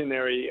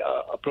visionary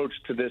approach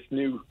to this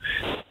new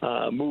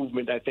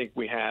movement I think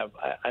we have.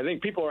 I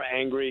think people are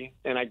angry,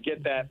 and I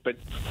get that, but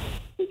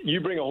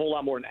you bring a whole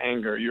lot more than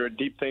anger. You're a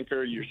deep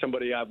thinker. You're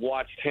somebody I've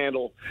watched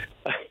handle.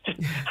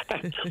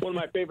 One of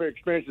my favorite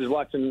experiences is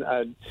watching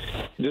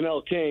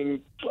Janelle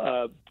King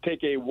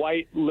take a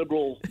white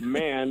liberal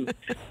man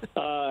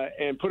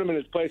and put him in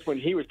his place when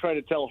he was trying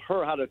to tell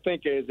her how to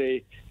think as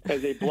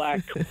a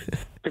black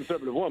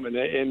conservative woman,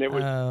 and it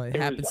was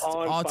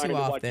all too to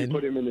watch often. you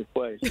put him in his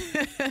place.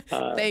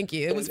 Thank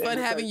you. It was fun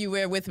having you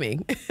there with me.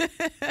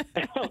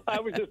 I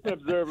was just an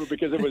observer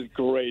because it was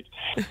great.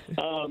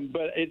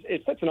 But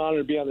it's such an honor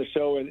to be on the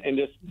show and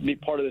just be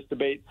part of this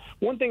debate.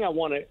 One thing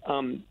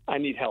I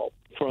need help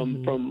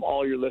from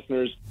all your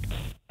listeners.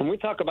 When we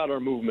talk about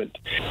our movement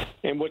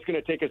and what's going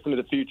to take us into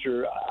the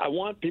future, I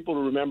want people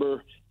to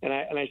remember, and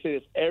I say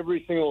this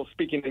every single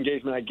speaking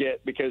engagement I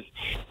get, because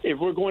if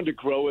we're going to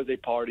grow as a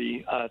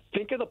party,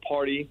 think of the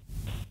party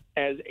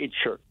as a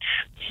church.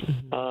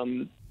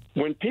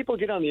 When people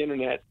get on the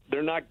internet,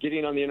 they're not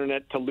getting on the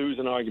internet to lose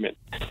an argument.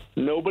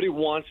 Nobody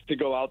wants to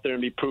go out there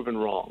and be proven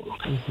wrong.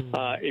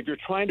 If you're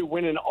trying to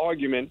win an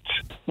argument,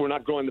 we're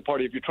not growing the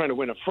party. If you're trying to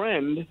win a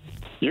friend,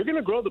 you're going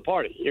to grow the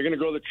party. You're going to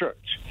grow the church.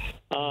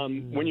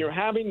 When you're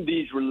having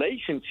these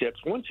relationships,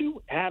 once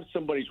you have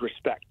somebody's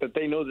respect, that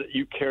they know that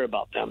you care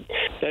about them,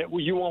 that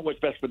you want what's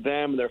best for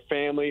them, their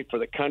family, for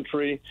the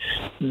country,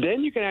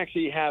 then you can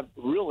actually have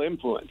real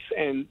influence.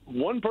 And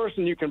one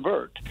person you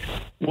convert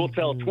we'll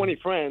tell 20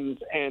 friends,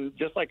 and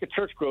just like a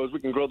church grows, we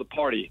can grow the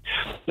party.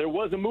 There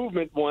was a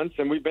movement once,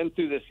 and we've been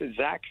through this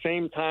exact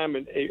same time,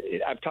 and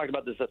I've talked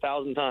about this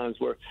 1,000 times,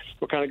 where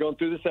we're kind of going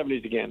through the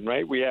 70s again,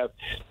 right? We have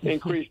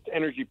increased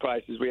energy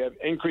prices. We have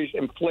increased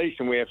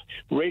inflation. We have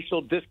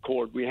racial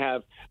discord. We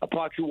have a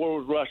proxy war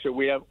with Russia.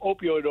 We have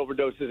opioid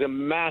overdoses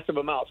in massive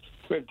amounts.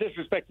 We have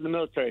disrespect to the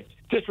military,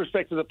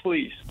 disrespect to the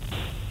police.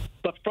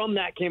 But from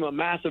that came a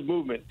massive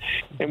movement.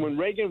 And when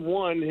Reagan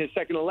won his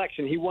second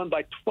election, he won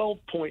by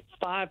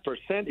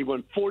 12.5%. He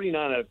won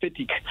 49 out of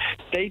 50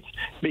 states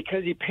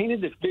because he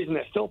painted this vision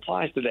that still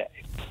applies today.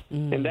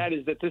 And that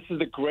is that this is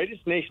the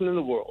greatest nation in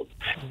the world,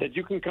 that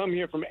you can come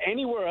here from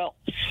anywhere else,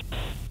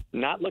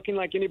 not looking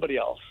like anybody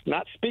else,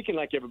 not speaking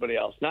like everybody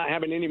else, not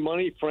having any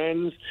money,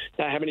 friends,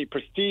 not having any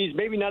prestige,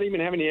 maybe not even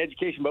having any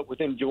education, but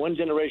within one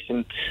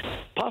generation,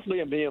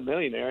 possibly being a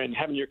millionaire and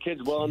having your kids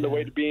well on the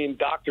way to being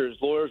doctors,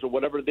 lawyers, or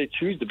whatever they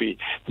choose to be.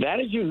 That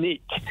is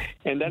unique,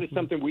 and that is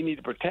something we need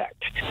to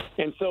protect.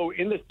 And so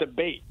in this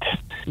debate,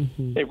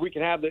 if we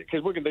can have that,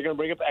 because they're going to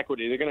bring up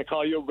equity, they're going to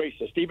call you a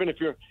racist, even if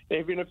you're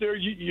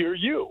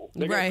you,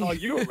 they're going to call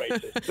you a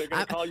racist. They're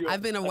going to call you.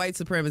 I've been a white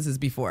supremacist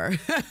before.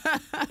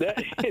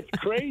 It's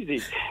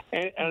crazy.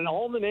 And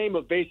all in the name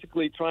of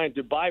basically trying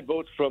to buy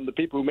votes from the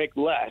people who make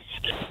less,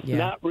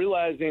 not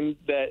realizing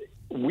that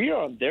we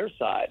are on their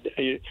side.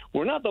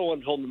 We're not the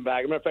ones holding them back.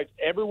 As a matter of fact,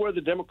 everywhere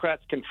the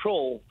Democrats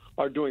control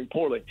are doing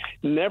poorly.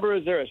 Never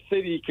is there a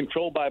city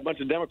controlled by a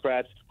bunch of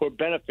Democrats who are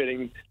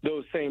benefiting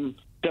those same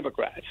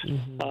Democrats,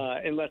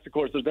 unless, of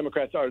course, those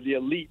Democrats are the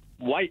elite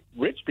white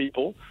rich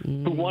people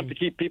who want to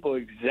keep people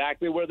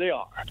exactly where they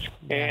are.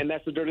 And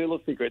that's the dirty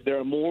little secret. There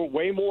are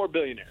way more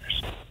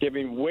billionaires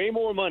giving way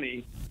more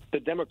money to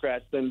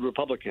Democrats than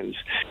Republicans.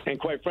 And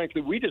quite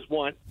frankly, we just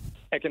want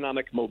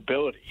economic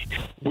mobility.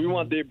 We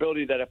want the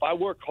ability that if I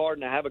work hard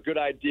and I have a good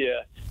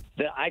idea,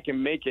 that I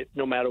can make it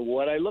no matter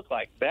what I look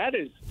like. That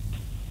is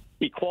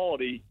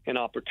equality and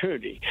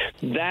opportunity.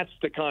 That's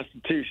the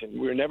Constitution.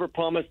 We were never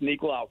promised an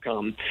equal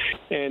outcome.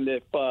 And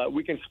if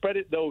we can spread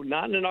it, though,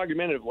 not in an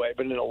argumentative way,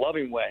 but in a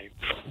loving way,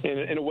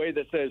 in a way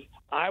that says,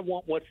 I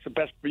want what's the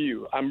best for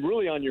you. I'm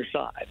really on your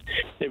side.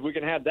 If we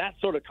can have that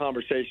sort of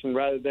conversation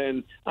rather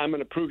than I'm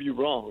going to prove you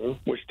wrong,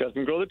 which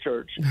doesn't grow the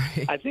church,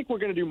 I think we're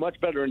going to do much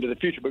better into the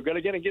future. But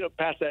we've got to get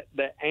past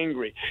that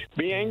angry.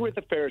 Be angry with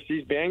the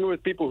Pharisees. Be angry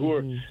with people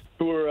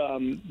who are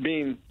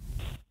being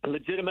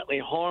legitimately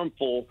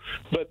harmful,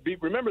 but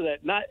remember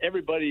that not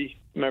everybody,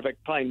 matter of fact,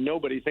 probably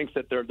nobody thinks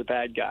that they're the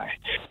bad guy.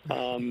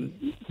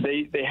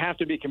 They have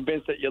to be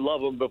convinced that you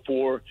love them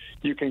before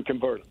you can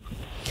convert them.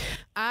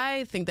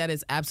 I think that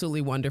is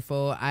absolutely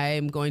wonderful. I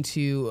am going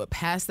to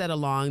pass that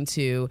along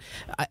to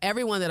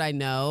everyone that I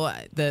know.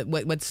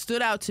 What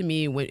stood out to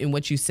me in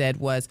what you said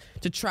was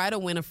to try to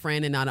win a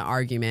friend and not an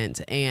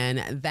argument.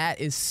 And that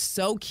is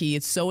so key.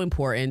 It's so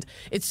important.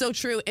 It's so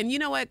true. And you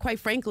know what? Quite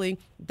frankly,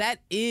 that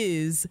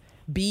is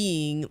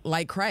being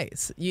like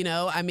Christ.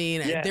 I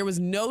mean, there was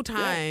no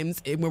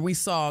times where we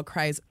saw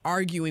Christ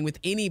arguing with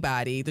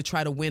anybody to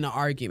try to win an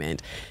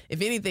argument.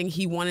 If anything,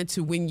 he wanted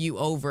to win you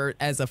over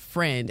as a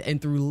friend, and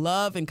through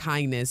love and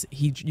kindness,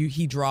 he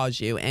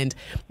draws you. And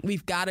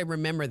we've got to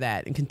remember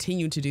that and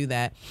continue to do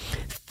that.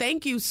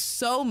 Thank you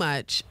so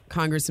much,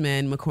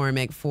 Congressman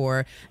McCormick,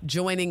 for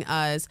joining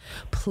us.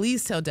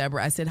 Please tell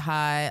Deborah I said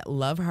hi,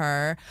 love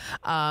her.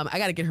 I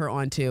got to get her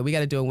on too. We got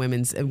to do a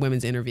women's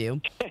interview.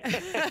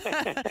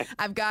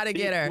 I've got to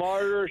get her. She's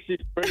smarter,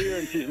 she's prettier,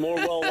 and she's more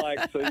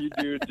well-liked, so you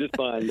do just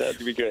fine.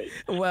 That'd be great.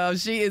 Well,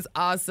 she is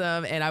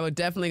awesome, and I would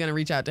definitely going to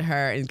reach out to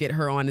her and get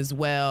her on as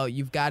well.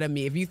 You've got to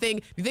meet. If you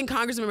think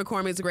Congressman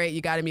McCormick is great,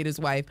 you got to meet his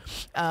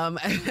wife.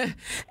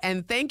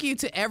 And thank you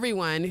to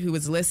everyone who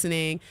is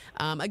listening.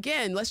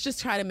 Again, let's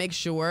just try to make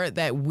sure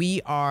that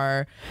we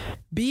are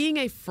being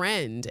a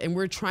friend, and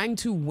we're trying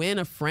to win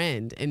a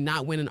friend and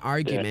not win an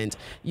argument.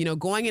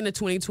 Going into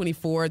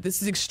 2024,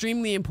 this is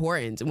extremely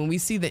important. When we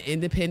see the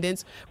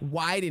independents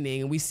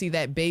widening and we see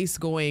that base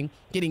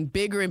getting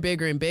bigger and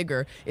bigger and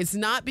bigger, it's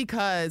not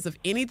because of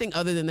anything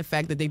other than the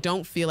fact that they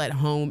don't feel at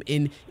home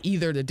in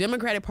either the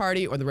Democratic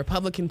Party or the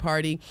Republican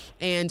Party.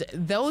 And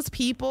those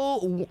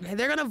people,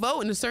 they're going to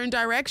vote in a certain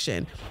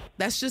direction.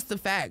 That's just the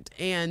fact.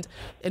 And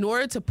in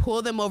order to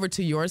pull them over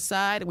to your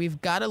side,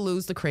 we've got to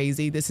lose the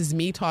crazy. This is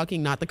me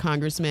talking, not the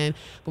congressman,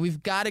 but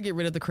we've got to get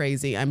rid of the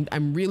crazy.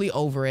 I'm really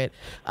over it.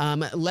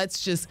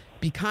 Let's just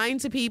be kind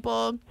to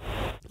people.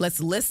 Let's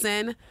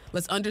listen.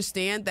 Let's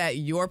understand that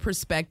your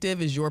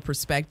perspective is your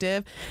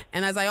perspective.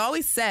 And as I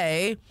always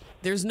say,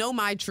 there's no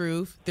my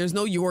truth. There's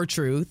no your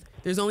truth.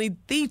 There's only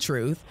the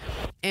truth.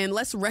 And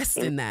let's rest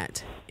in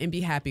that and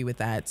be happy with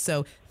that.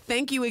 So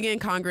thank you again,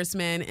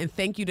 Congressman, and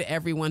thank you to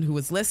everyone who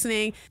was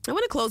listening. I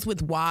want to close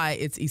with why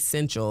it's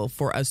essential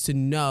for us to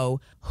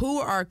know who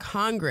our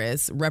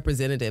Congress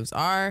representatives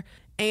are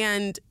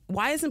and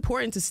why it's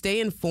important to stay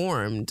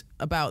informed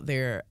about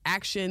their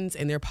actions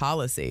and their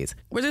policies.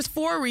 Well, there's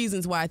 4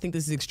 reasons why I think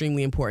this is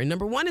extremely important.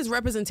 Number 1 is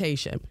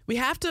representation. We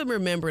have to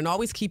remember and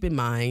always keep in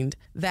mind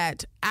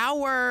that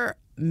our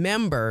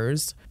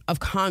members of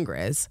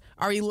Congress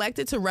are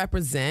elected to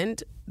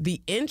represent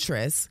the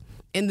interests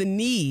and the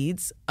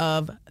needs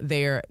of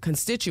their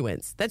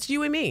constituents. That's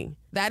you and me.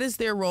 That is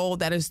their role.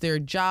 That is their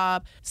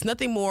job. It's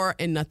nothing more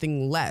and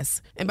nothing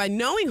less. And by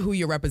knowing who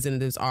your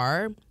representatives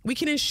are, we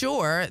can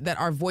ensure that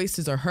our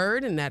voices are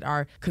heard and that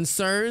our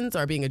concerns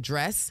are being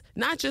addressed,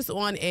 not just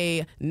on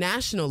a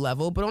national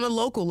level, but on a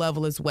local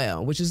level as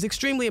well, which is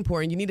extremely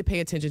important. You need to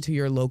pay attention to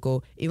your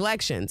local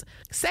elections.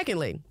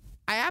 Secondly,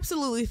 I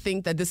absolutely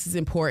think that this is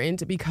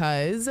important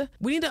because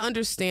we need to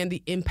understand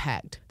the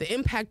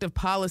impact of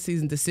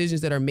policies and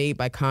decisions that are made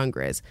by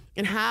Congress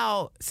and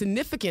how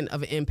significant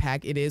of an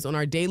impact it is on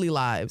our daily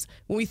lives.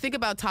 When we think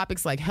about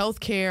topics like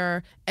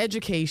healthcare,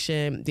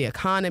 education, the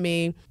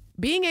economy,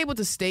 being able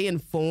to stay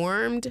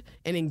informed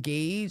and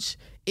engaged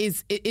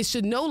it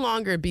should no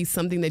longer be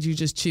something that you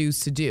just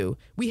choose to do.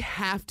 We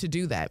have to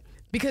do that.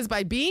 Because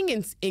by being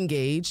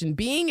engaged and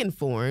being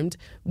informed,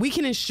 we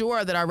can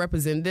ensure that our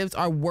representatives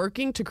are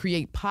working to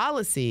create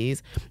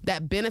policies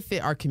that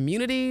benefit our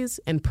communities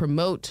and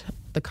promote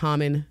the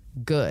common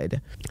good.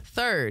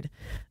 Third,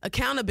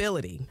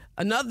 accountability.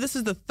 This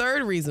is the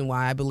third reason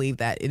why I believe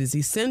that it is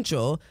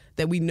essential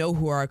that we know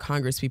who our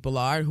congresspeople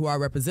are and who our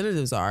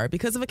representatives are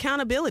because of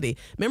accountability.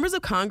 Members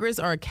of Congress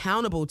are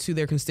accountable to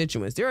their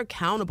constituents. They're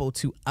accountable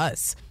to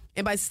us.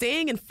 And by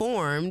staying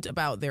informed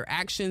about their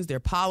actions, their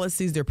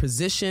policies, their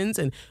positions,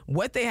 and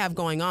what they have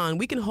going on,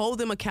 we can hold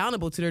them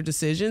accountable to their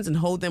decisions and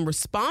hold them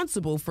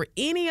responsible for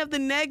any of the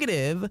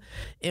negative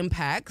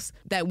impacts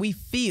that we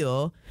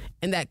feel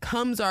and that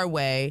comes our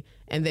way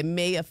and that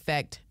may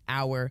affect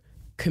our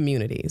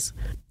communities.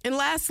 And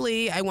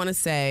lastly, I want to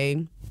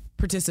say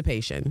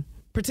participation.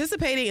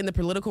 Participating in the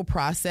political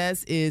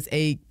process is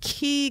a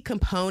key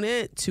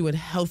component to a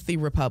healthy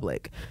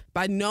republic.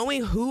 By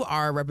knowing who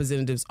our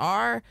representatives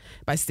are,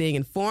 by staying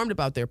informed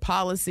about their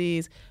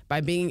policies, by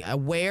being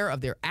aware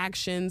of their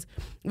actions,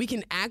 we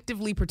can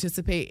actively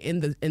participate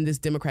in this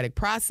democratic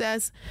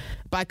process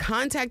by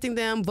contacting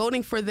them,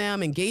 voting for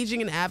them, engaging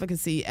in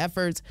advocacy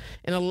efforts,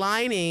 and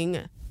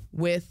aligning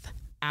with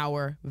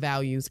our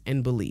values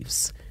and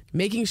beliefs.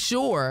 Making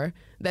sure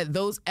that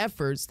those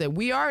efforts that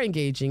we are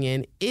engaging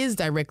in is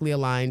directly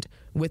aligned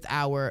with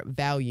our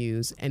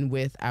values and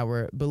with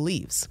our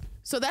beliefs.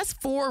 So that's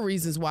 4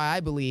 reasons why I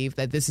believe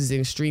that this is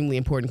an extremely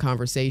important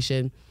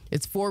conversation.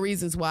 It's 4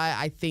 reasons why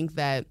I think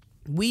that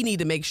we need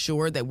to make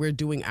sure that we're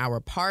doing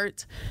our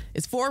part.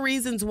 It's 4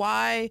 reasons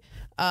why,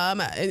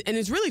 and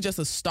it's really just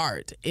a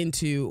start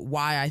into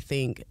why I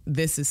think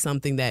this is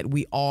something that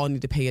we all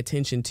need to pay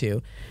attention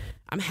to.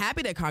 I'm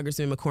happy that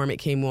Congressman McCormick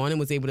came on and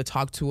was able to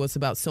talk to us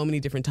about so many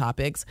different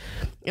topics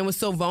and was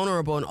so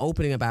vulnerable and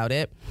opening about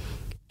it.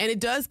 And it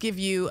does give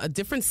you a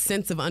different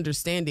sense of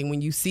understanding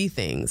when you see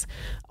things.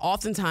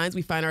 Oftentimes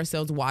we find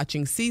ourselves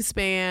watching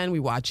C-SPAN,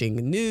 we're watching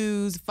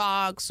news,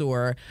 Fox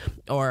or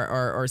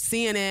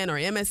CNN or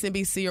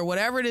MSNBC or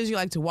whatever it is you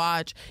like to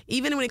watch,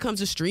 even when it comes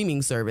to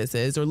streaming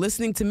services or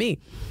listening to me.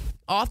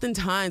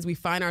 Oftentimes we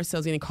find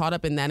ourselves getting caught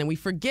up in that and we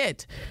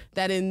forget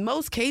that in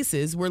most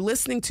cases we're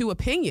listening to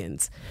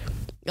opinions.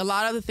 A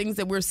lot of the things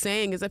that we're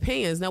saying is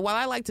opinions. Now, while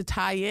I like to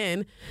tie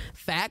in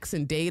facts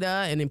and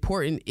data and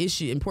important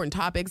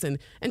topics and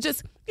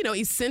just,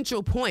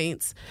 essential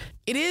points,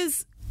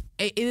 it's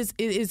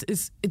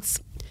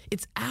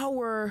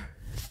our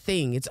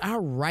thing. It's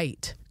our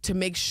right to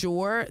make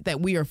sure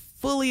that we are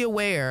fully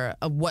aware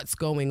of what's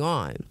going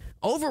on.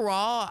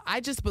 Overall, I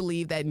just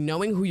believe that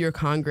knowing who your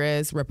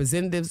Congress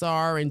representatives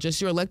are and just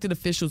your elected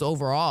officials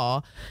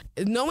overall,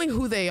 knowing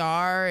who they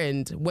are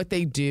and what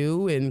they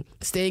do and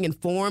staying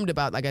informed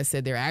about, like I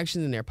said, their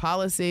actions and their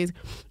policies,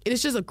 it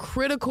is just a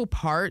critical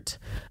part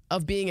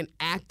of being an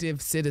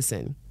active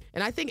citizen.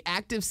 And I think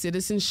active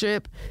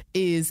citizenship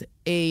is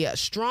a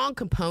strong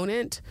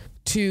component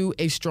to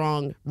a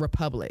strong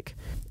republic.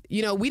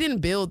 We didn't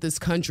build this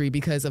country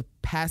because of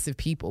passive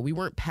people. We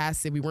weren't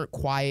passive. We weren't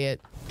quiet.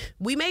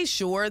 We made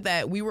sure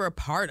that we were a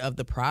part of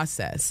the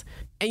process.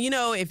 And,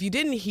 if you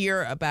didn't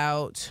hear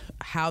about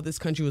how this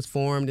country was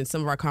formed and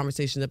some of our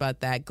conversations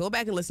about that, go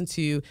back and listen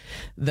to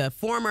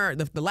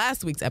the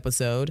last week's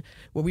episode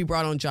where we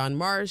brought on John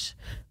Marsh,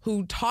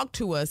 who talked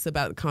to us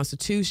about the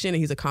Constitution, and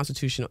he's a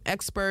constitutional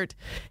expert,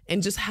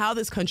 and just how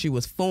this country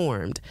was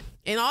formed.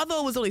 And although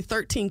it was only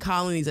 13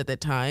 colonies at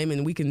that time,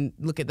 and we can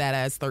look at that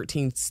as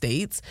 13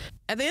 states,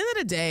 at the end of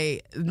the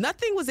day,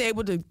 nothing was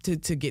able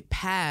to get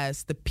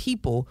past the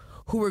people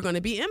who were going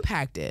to be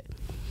impacted.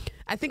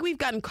 I think we've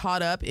gotten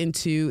caught up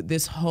into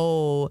this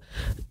whole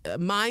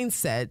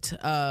mindset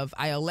of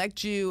I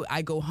elect you,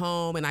 I go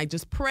home, and I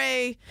just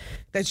pray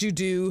that you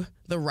do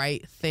the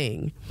right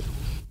thing.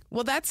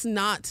 Well, that's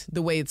not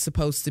the way it's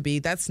supposed to be.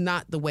 That's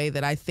not the way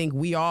that I think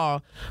we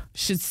all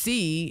should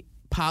see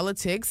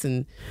politics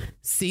and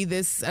see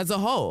this as a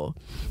whole.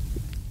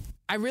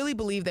 I really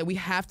believe that we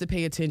have to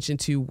pay attention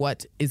to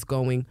what is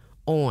going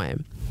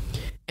on.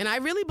 And I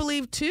really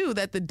believe, too,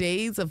 that the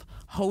days of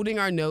holding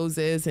our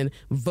noses and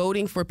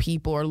voting for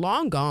people are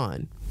long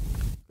gone.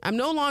 I'm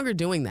no longer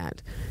doing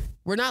that.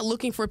 We're not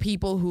looking for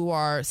people who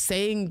are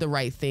saying the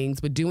right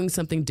things but doing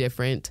something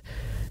different.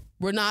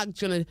 We're not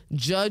going to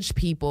judge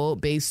people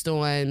based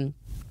on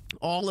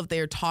all of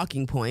their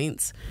talking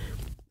points.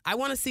 I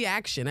want to see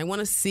action. I want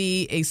to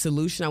see a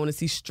solution. I want to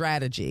see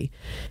strategy.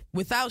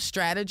 Without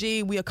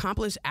strategy, we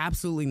accomplish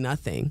absolutely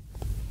nothing.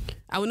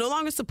 I will no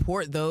longer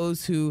support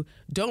those who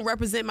don't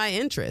represent my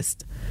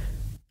interest.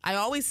 I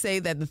always say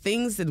that the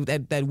things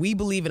that we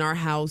believe in our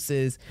house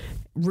is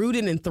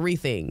rooted in three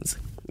things.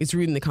 It's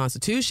rooted in the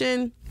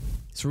Constitution,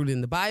 it's rooted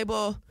in the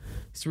Bible,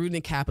 it's rooted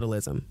in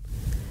capitalism.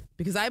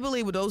 Because I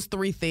believe with those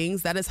three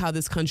things, that is how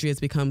this country has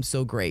become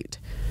so great.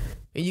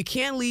 And you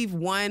can't leave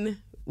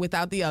one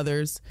without the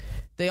others.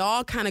 They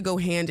all kind of go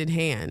hand in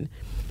hand.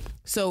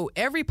 So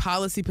every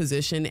policy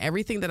position,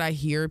 everything that I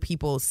hear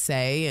people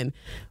say and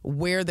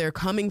where they're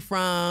coming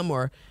from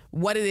or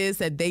what it is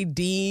that they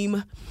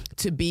deem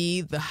to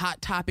be the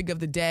hot topic of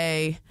the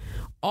day,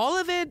 all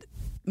of it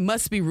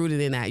must be rooted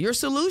in that. Your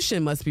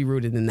solution must be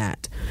rooted in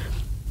that.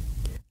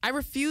 I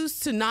refuse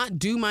to not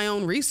do my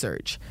own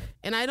research,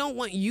 and I don't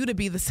want you to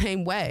be the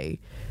same way.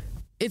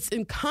 It's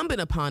incumbent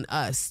upon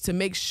us to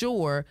make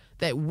sure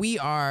that we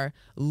are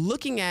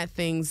looking at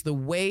things the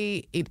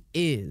way it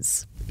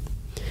is.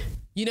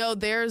 You know,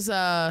 there's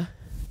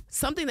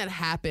something that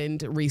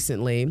happened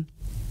recently,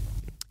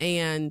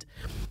 and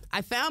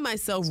I found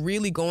myself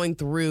really going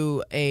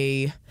through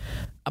a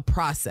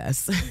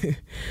process.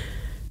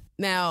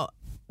 Now,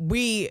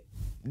 we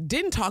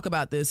didn't talk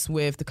about this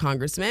with the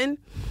Congressman,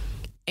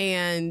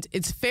 and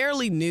it's a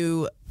fairly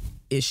new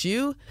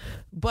issue,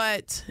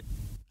 but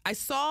I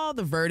saw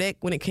the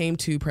verdict when it came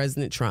to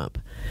President Trump,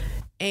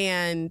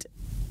 and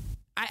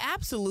I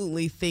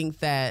absolutely think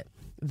that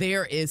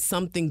there is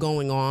something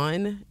going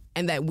on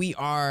and that we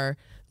are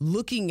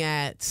looking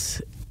at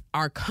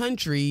our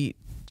country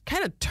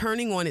kind of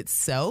turning on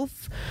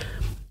itself.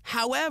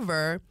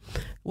 However,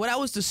 what I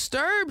was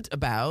disturbed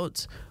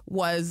about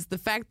was the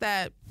fact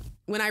that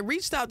when I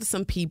reached out to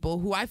some people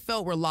who I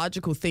felt were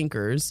logical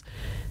thinkers,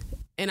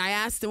 and I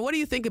asked them, what do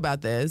you think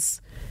about this?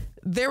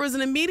 There was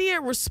an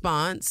immediate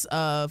response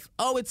of,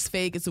 oh, it's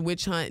fake, it's a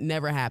witch hunt, it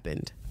never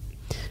happened.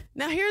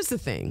 Now, here's the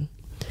thing.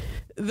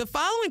 The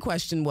following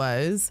question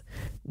was,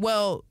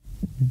 well,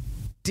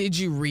 did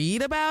you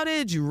read about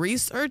it? Did you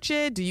research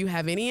it? Do you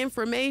have any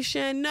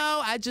information?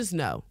 No, I just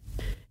know.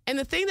 And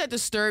the thing that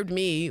disturbed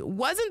me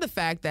wasn't the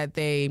fact that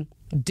they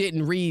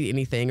didn't read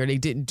anything or they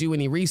didn't do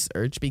any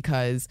research,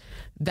 because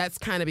that's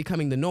kind of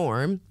becoming the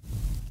norm.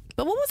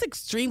 But what was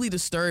extremely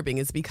disturbing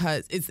is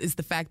because it's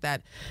the fact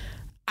that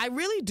I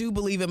really do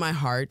believe in my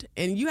heart,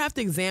 and you have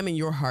to examine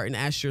your heart and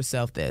ask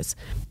yourself this.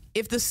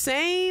 If the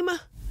same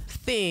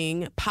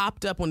thing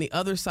popped up on the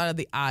other side of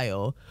the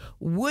aisle,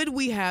 would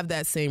we have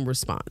that same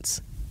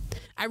response?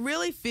 I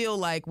really feel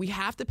like we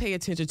have to pay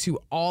attention to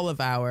all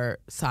of our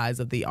sides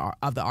of the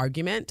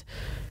argument.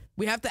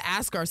 We have to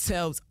ask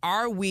ourselves,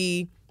 are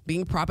we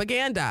being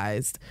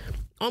propagandized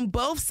on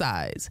both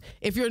sides?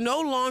 If you're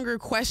no longer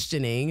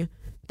questioning,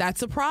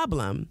 that's a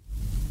problem.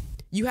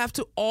 You have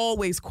to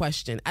always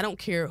question. I don't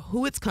care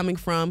who it's coming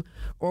from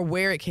or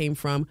where it came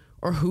from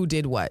or who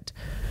did what.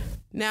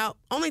 Now,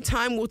 only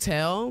time will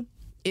tell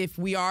if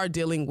we are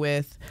dealing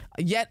with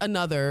yet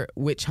another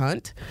witch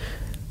hunt.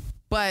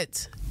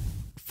 But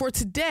for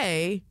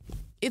today,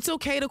 it's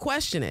okay to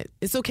question it.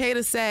 It's okay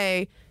to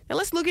say, hey,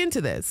 let's look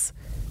into this.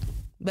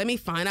 Let me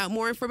find out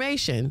more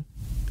information.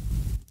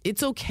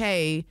 It's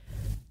okay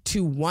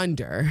to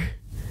wonder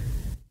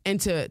and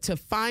to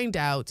find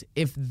out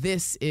if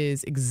this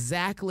is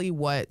exactly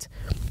what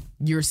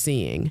you're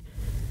seeing.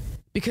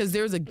 Because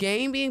there's a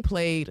game being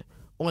played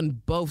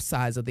on both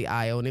sides of the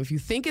aisle. And if you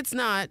think it's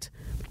not,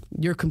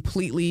 you're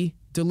completely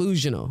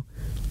delusional.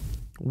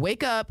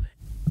 Wake up,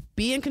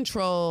 be in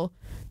control.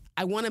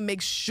 I want to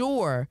make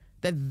sure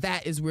that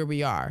that is where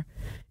we are.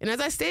 And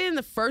as I stated in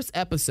the first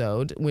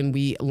episode when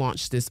we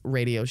launched this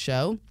radio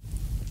show,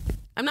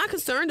 I'm not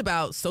concerned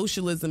about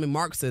socialism and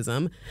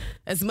Marxism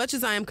as much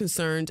as I am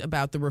concerned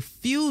about the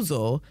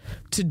refusal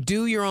to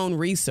do your own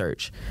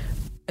research.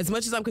 As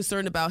much as I'm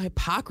concerned about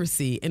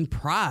hypocrisy and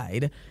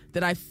pride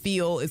that I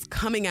feel is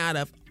coming out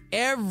of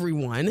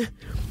everyone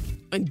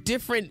on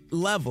different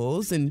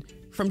levels and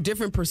from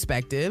different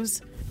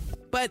perspectives.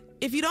 But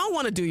if you don't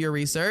want to do your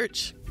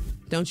research,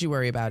 don't you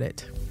worry about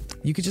it.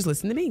 You could just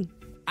listen to me.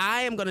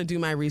 I am going to do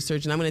my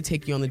research, and I'm going to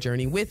take you on the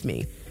journey with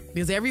me.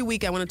 Because every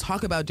week I want to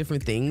talk about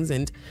different things,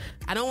 and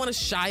I don't want to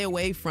shy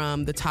away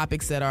from the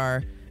topics that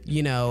are,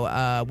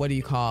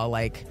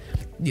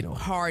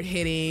 hard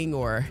hitting,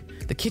 or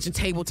the kitchen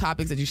table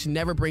topics that you should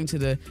never bring to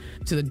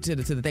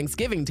the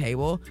Thanksgiving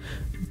table.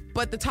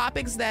 But the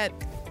topics that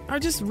are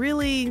just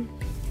really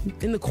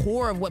in the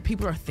core of what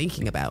people are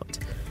thinking about.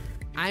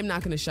 I'm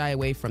not going to shy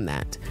away from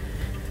that.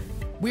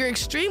 We're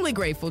extremely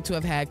grateful to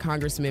have had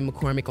Congressman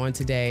McCormick on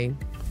today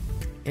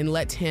and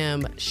let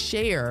him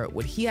share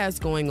what he has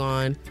going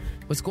on,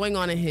 what's going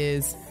on in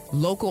his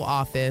local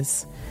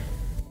office.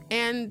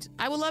 And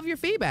I would love your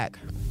feedback.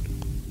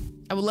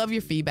 I'm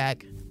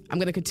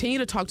going to continue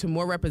to talk to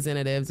more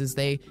representatives as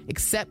they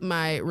accept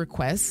my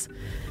requests.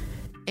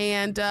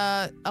 and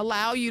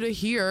allow you to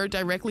hear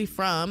directly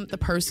from the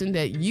person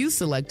that you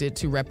selected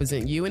to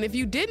represent you. And if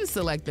you didn't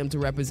select them to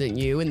represent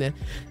you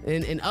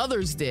and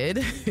others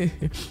did,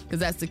 because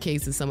that's the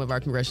case in some of our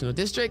congressional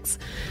districts,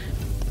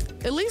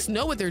 at least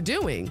know what they're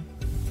doing.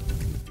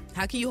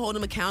 How can you hold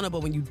them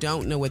accountable when you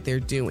don't know what they're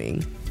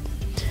doing?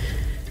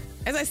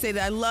 As I say,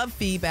 that I love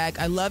feedback.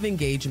 I love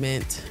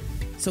engagement.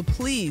 So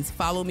please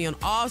follow me on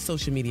all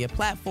social media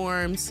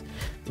platforms.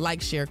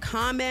 Like, share,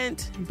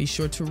 comment. Be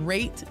sure to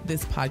rate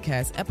this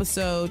podcast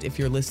episode if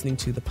you're listening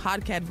to the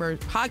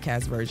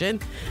podcast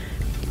version.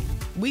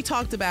 We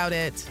talked about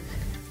it.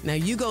 Now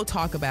you go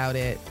talk about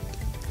it.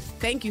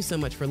 Thank you so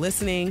much for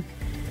listening.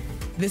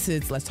 This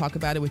is Let's Talk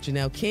About It with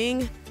Janelle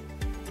King.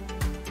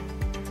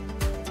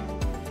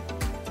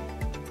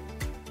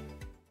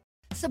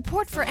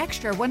 Support for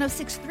Extra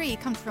 106.3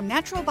 comes from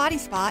Natural Body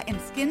Spa and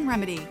Skin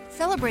Remedy,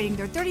 celebrating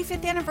their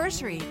 35th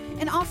anniversary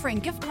and offering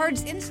gift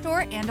cards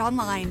in-store and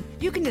online.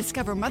 You can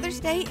discover Mother's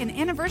Day and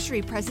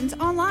anniversary presents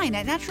online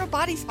at Natural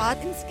Body Spa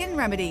and Skin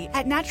Remedy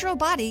at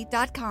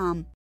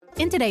naturalbody.com.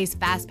 In today's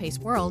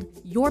fast-paced world,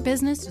 your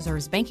business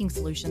deserves banking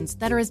solutions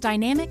that are as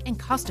dynamic and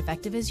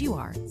cost-effective as you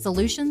are.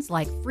 Solutions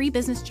like free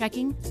business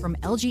checking from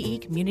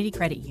LGE Community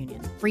Credit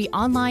Union, free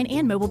online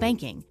and mobile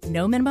banking,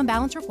 no minimum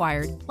balance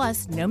required,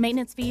 plus no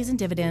maintenance fees and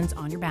dividends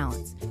on your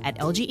balance. At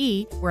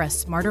LGE, we're a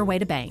smarter way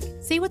to bank.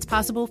 See what's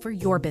possible for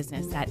your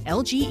business at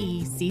lgeccu.org.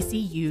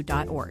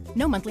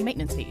 No monthly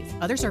maintenance fees.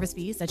 Other service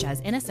fees such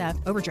as NSF,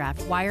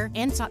 overdraft, wire,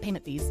 and stop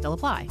payment fees still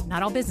apply.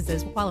 Not all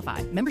businesses will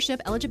qualify.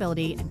 Membership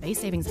eligibility and base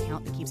savings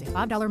account that keeps a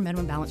 $5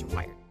 minimum balance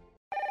required.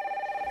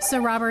 So,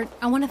 Robert,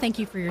 I want to thank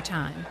you for your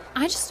time.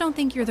 I just don't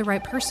think you're the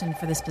right person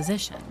for this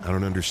position. I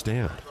don't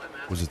understand.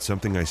 Was it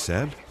something I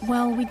said?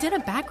 Well, we did a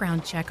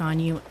background check on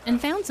you and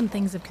found some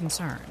things of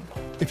concern.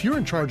 If you're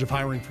in charge of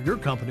hiring for your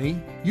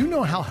company, you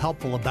know how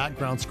helpful a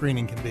background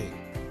screening can be.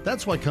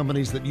 That's why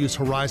companies that use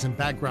Horizon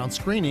background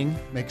screening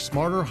make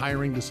smarter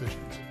hiring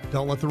decisions.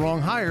 Don't let the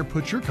wrong hire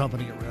put your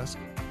company at risk.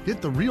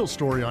 Get the real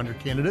story on your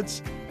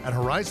candidates at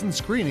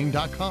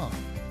horizonscreening.com.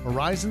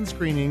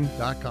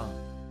 horizonscreening.com.